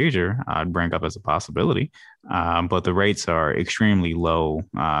for the procedure, I'd bring up as a possibility. But the rates are extremely low,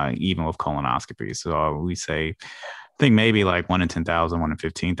 even with colonoscopies. So we say, I think maybe like 1 in 10,000, 1 in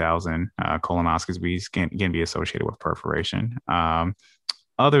 15,000 colonoscopies can be associated with perforation.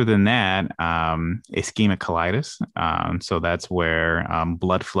 Other than that, ischemic colitis. So that's where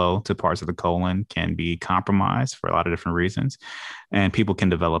blood flow to parts of the colon can be compromised for a lot of different reasons. And people can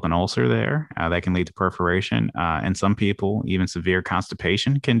develop an ulcer there that can lead to perforation. And some people, even severe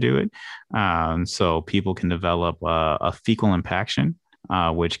constipation can do it. So people can develop a fecal impaction.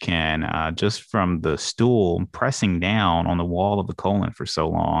 Which can, just from the stool pressing down on the wall of the colon for so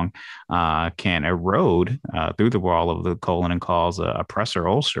long, can erode through the wall of the colon and cause a pressor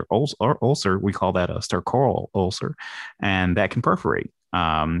ulcer. We call that a stercoral ulcer, and that can perforate.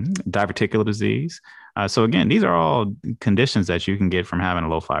 Diverticular disease. So again, these are all conditions that you can get from having a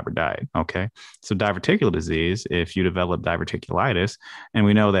low fiber diet. Okay. So diverticular disease, if you develop diverticulitis, and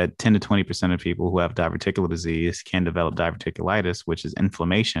we know that 10 to 20% of people who have diverticular disease can develop diverticulitis, which is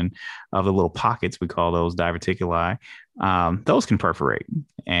inflammation of the little pockets. We call those diverticuli. Those can perforate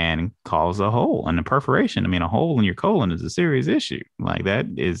and cause a hole. And the perforation, a hole in your colon is a serious issue. Like that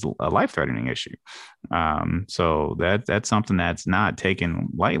is a life-threatening issue. So that's something that's not taken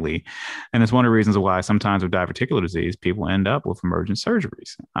lightly. And it's one of the reasons why sometimes with diverticular disease, people end up with emergent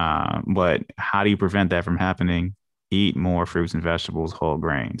surgeries. But how do you prevent that from happening? Eat more fruits and vegetables, whole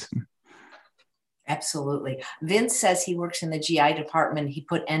grains. Absolutely. Vince says he works in the GI department. He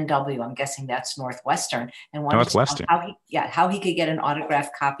put NW. I'm guessing that's Northwestern. And Northwestern. How he could get an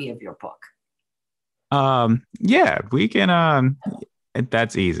autographed copy of your book. Yeah, we can.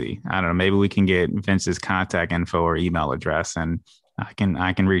 That's easy. I don't know. Maybe we can get Vince's contact info or email address, and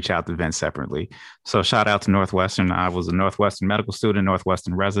I can reach out to Vince separately. So shout out to Northwestern. I was a Northwestern medical student,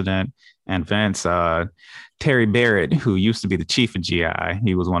 Northwestern resident, and Vince, Terry Barrett, who used to be the chief of GI,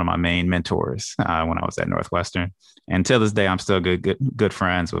 he was one of my main mentors when I was at Northwestern. And till this day, I'm still good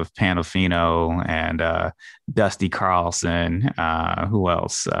friends with Pandolfino and Dusty Carlson. Who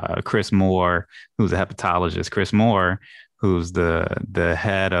else? Chris Moore, who's a hepatologist. Chris Moore, who's the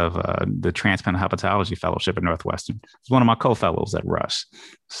head of the Transplant Hepatology Fellowship at Northwestern. He's one of my co-fellows at Rush.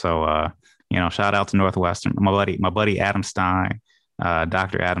 So, shout out to Northwestern. My buddy Adam Stein,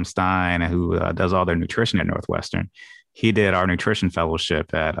 Dr. Adam Stein, who does all their nutrition at Northwestern. He did our nutrition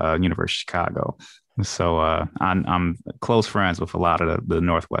fellowship at University of Chicago. So I'm close friends with a lot of the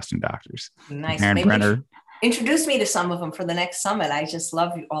Northwestern doctors. Nice. Aaron Brenner. Introduce me to some of them for the next summit. I just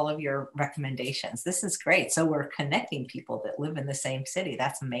love all of your recommendations. This is great. So we're connecting people that live in the same city.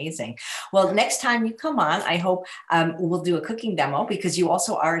 That's amazing. Well, next time you come on, I hope we'll do a cooking demo, because you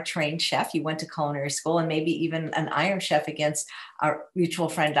also are a trained chef. You went to culinary school, and maybe even an Iron Chef against our mutual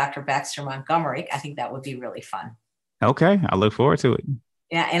friend, Dr. Baxter Montgomery. I think that would be really fun. Okay. I look forward to it.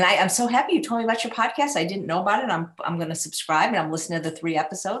 Yeah. And I'm so happy you told me about your podcast. I didn't know about it. I'm going to subscribe, and I'm listening to the 3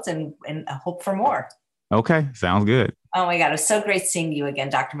 episodes and I hope for more. Okay. Sounds good. Oh my God. It was so great seeing you again,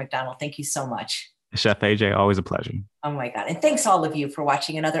 Dr. McDonald. Thank you so much. Chef AJ, always a pleasure. Oh my God. And thanks all of you for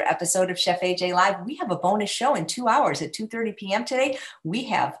watching another episode of Chef AJ Live. We have a bonus show in 2 hours at 2:30 p.m. today. We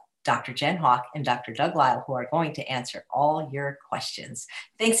have Dr. Jen Hawk and Dr. Doug Lyle, who are going to answer all your questions.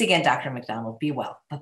 Thanks again, Dr. McDonald. Be well. Bye.